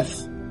robotic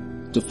death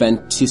to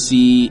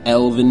fantasy,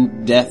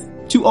 elven death,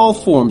 to all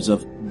forms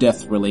of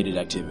death-related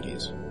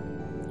activities.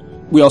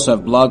 We also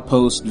have blog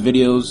posts,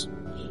 videos,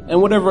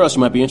 and whatever else you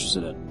might be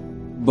interested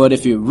in. But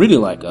if you really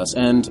like us,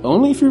 and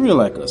only if you really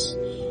like us,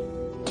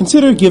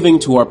 consider giving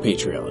to our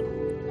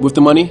Patreon. With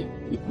the money,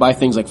 you buy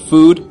things like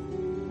food,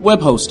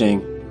 web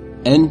hosting,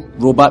 and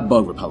robot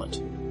bug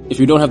repellent. If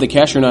you don't have the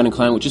cash, you're not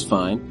inclined, which is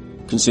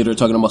fine. Consider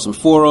talking about some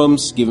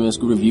forums, giving us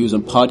good reviews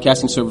on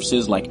podcasting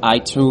services like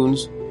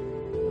iTunes,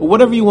 or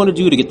whatever you want to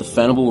do to get the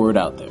fanable word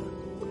out there.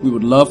 We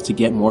would love to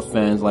get more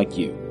fans like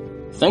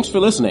you. Thanks for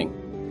listening,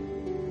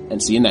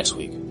 and see you next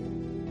week.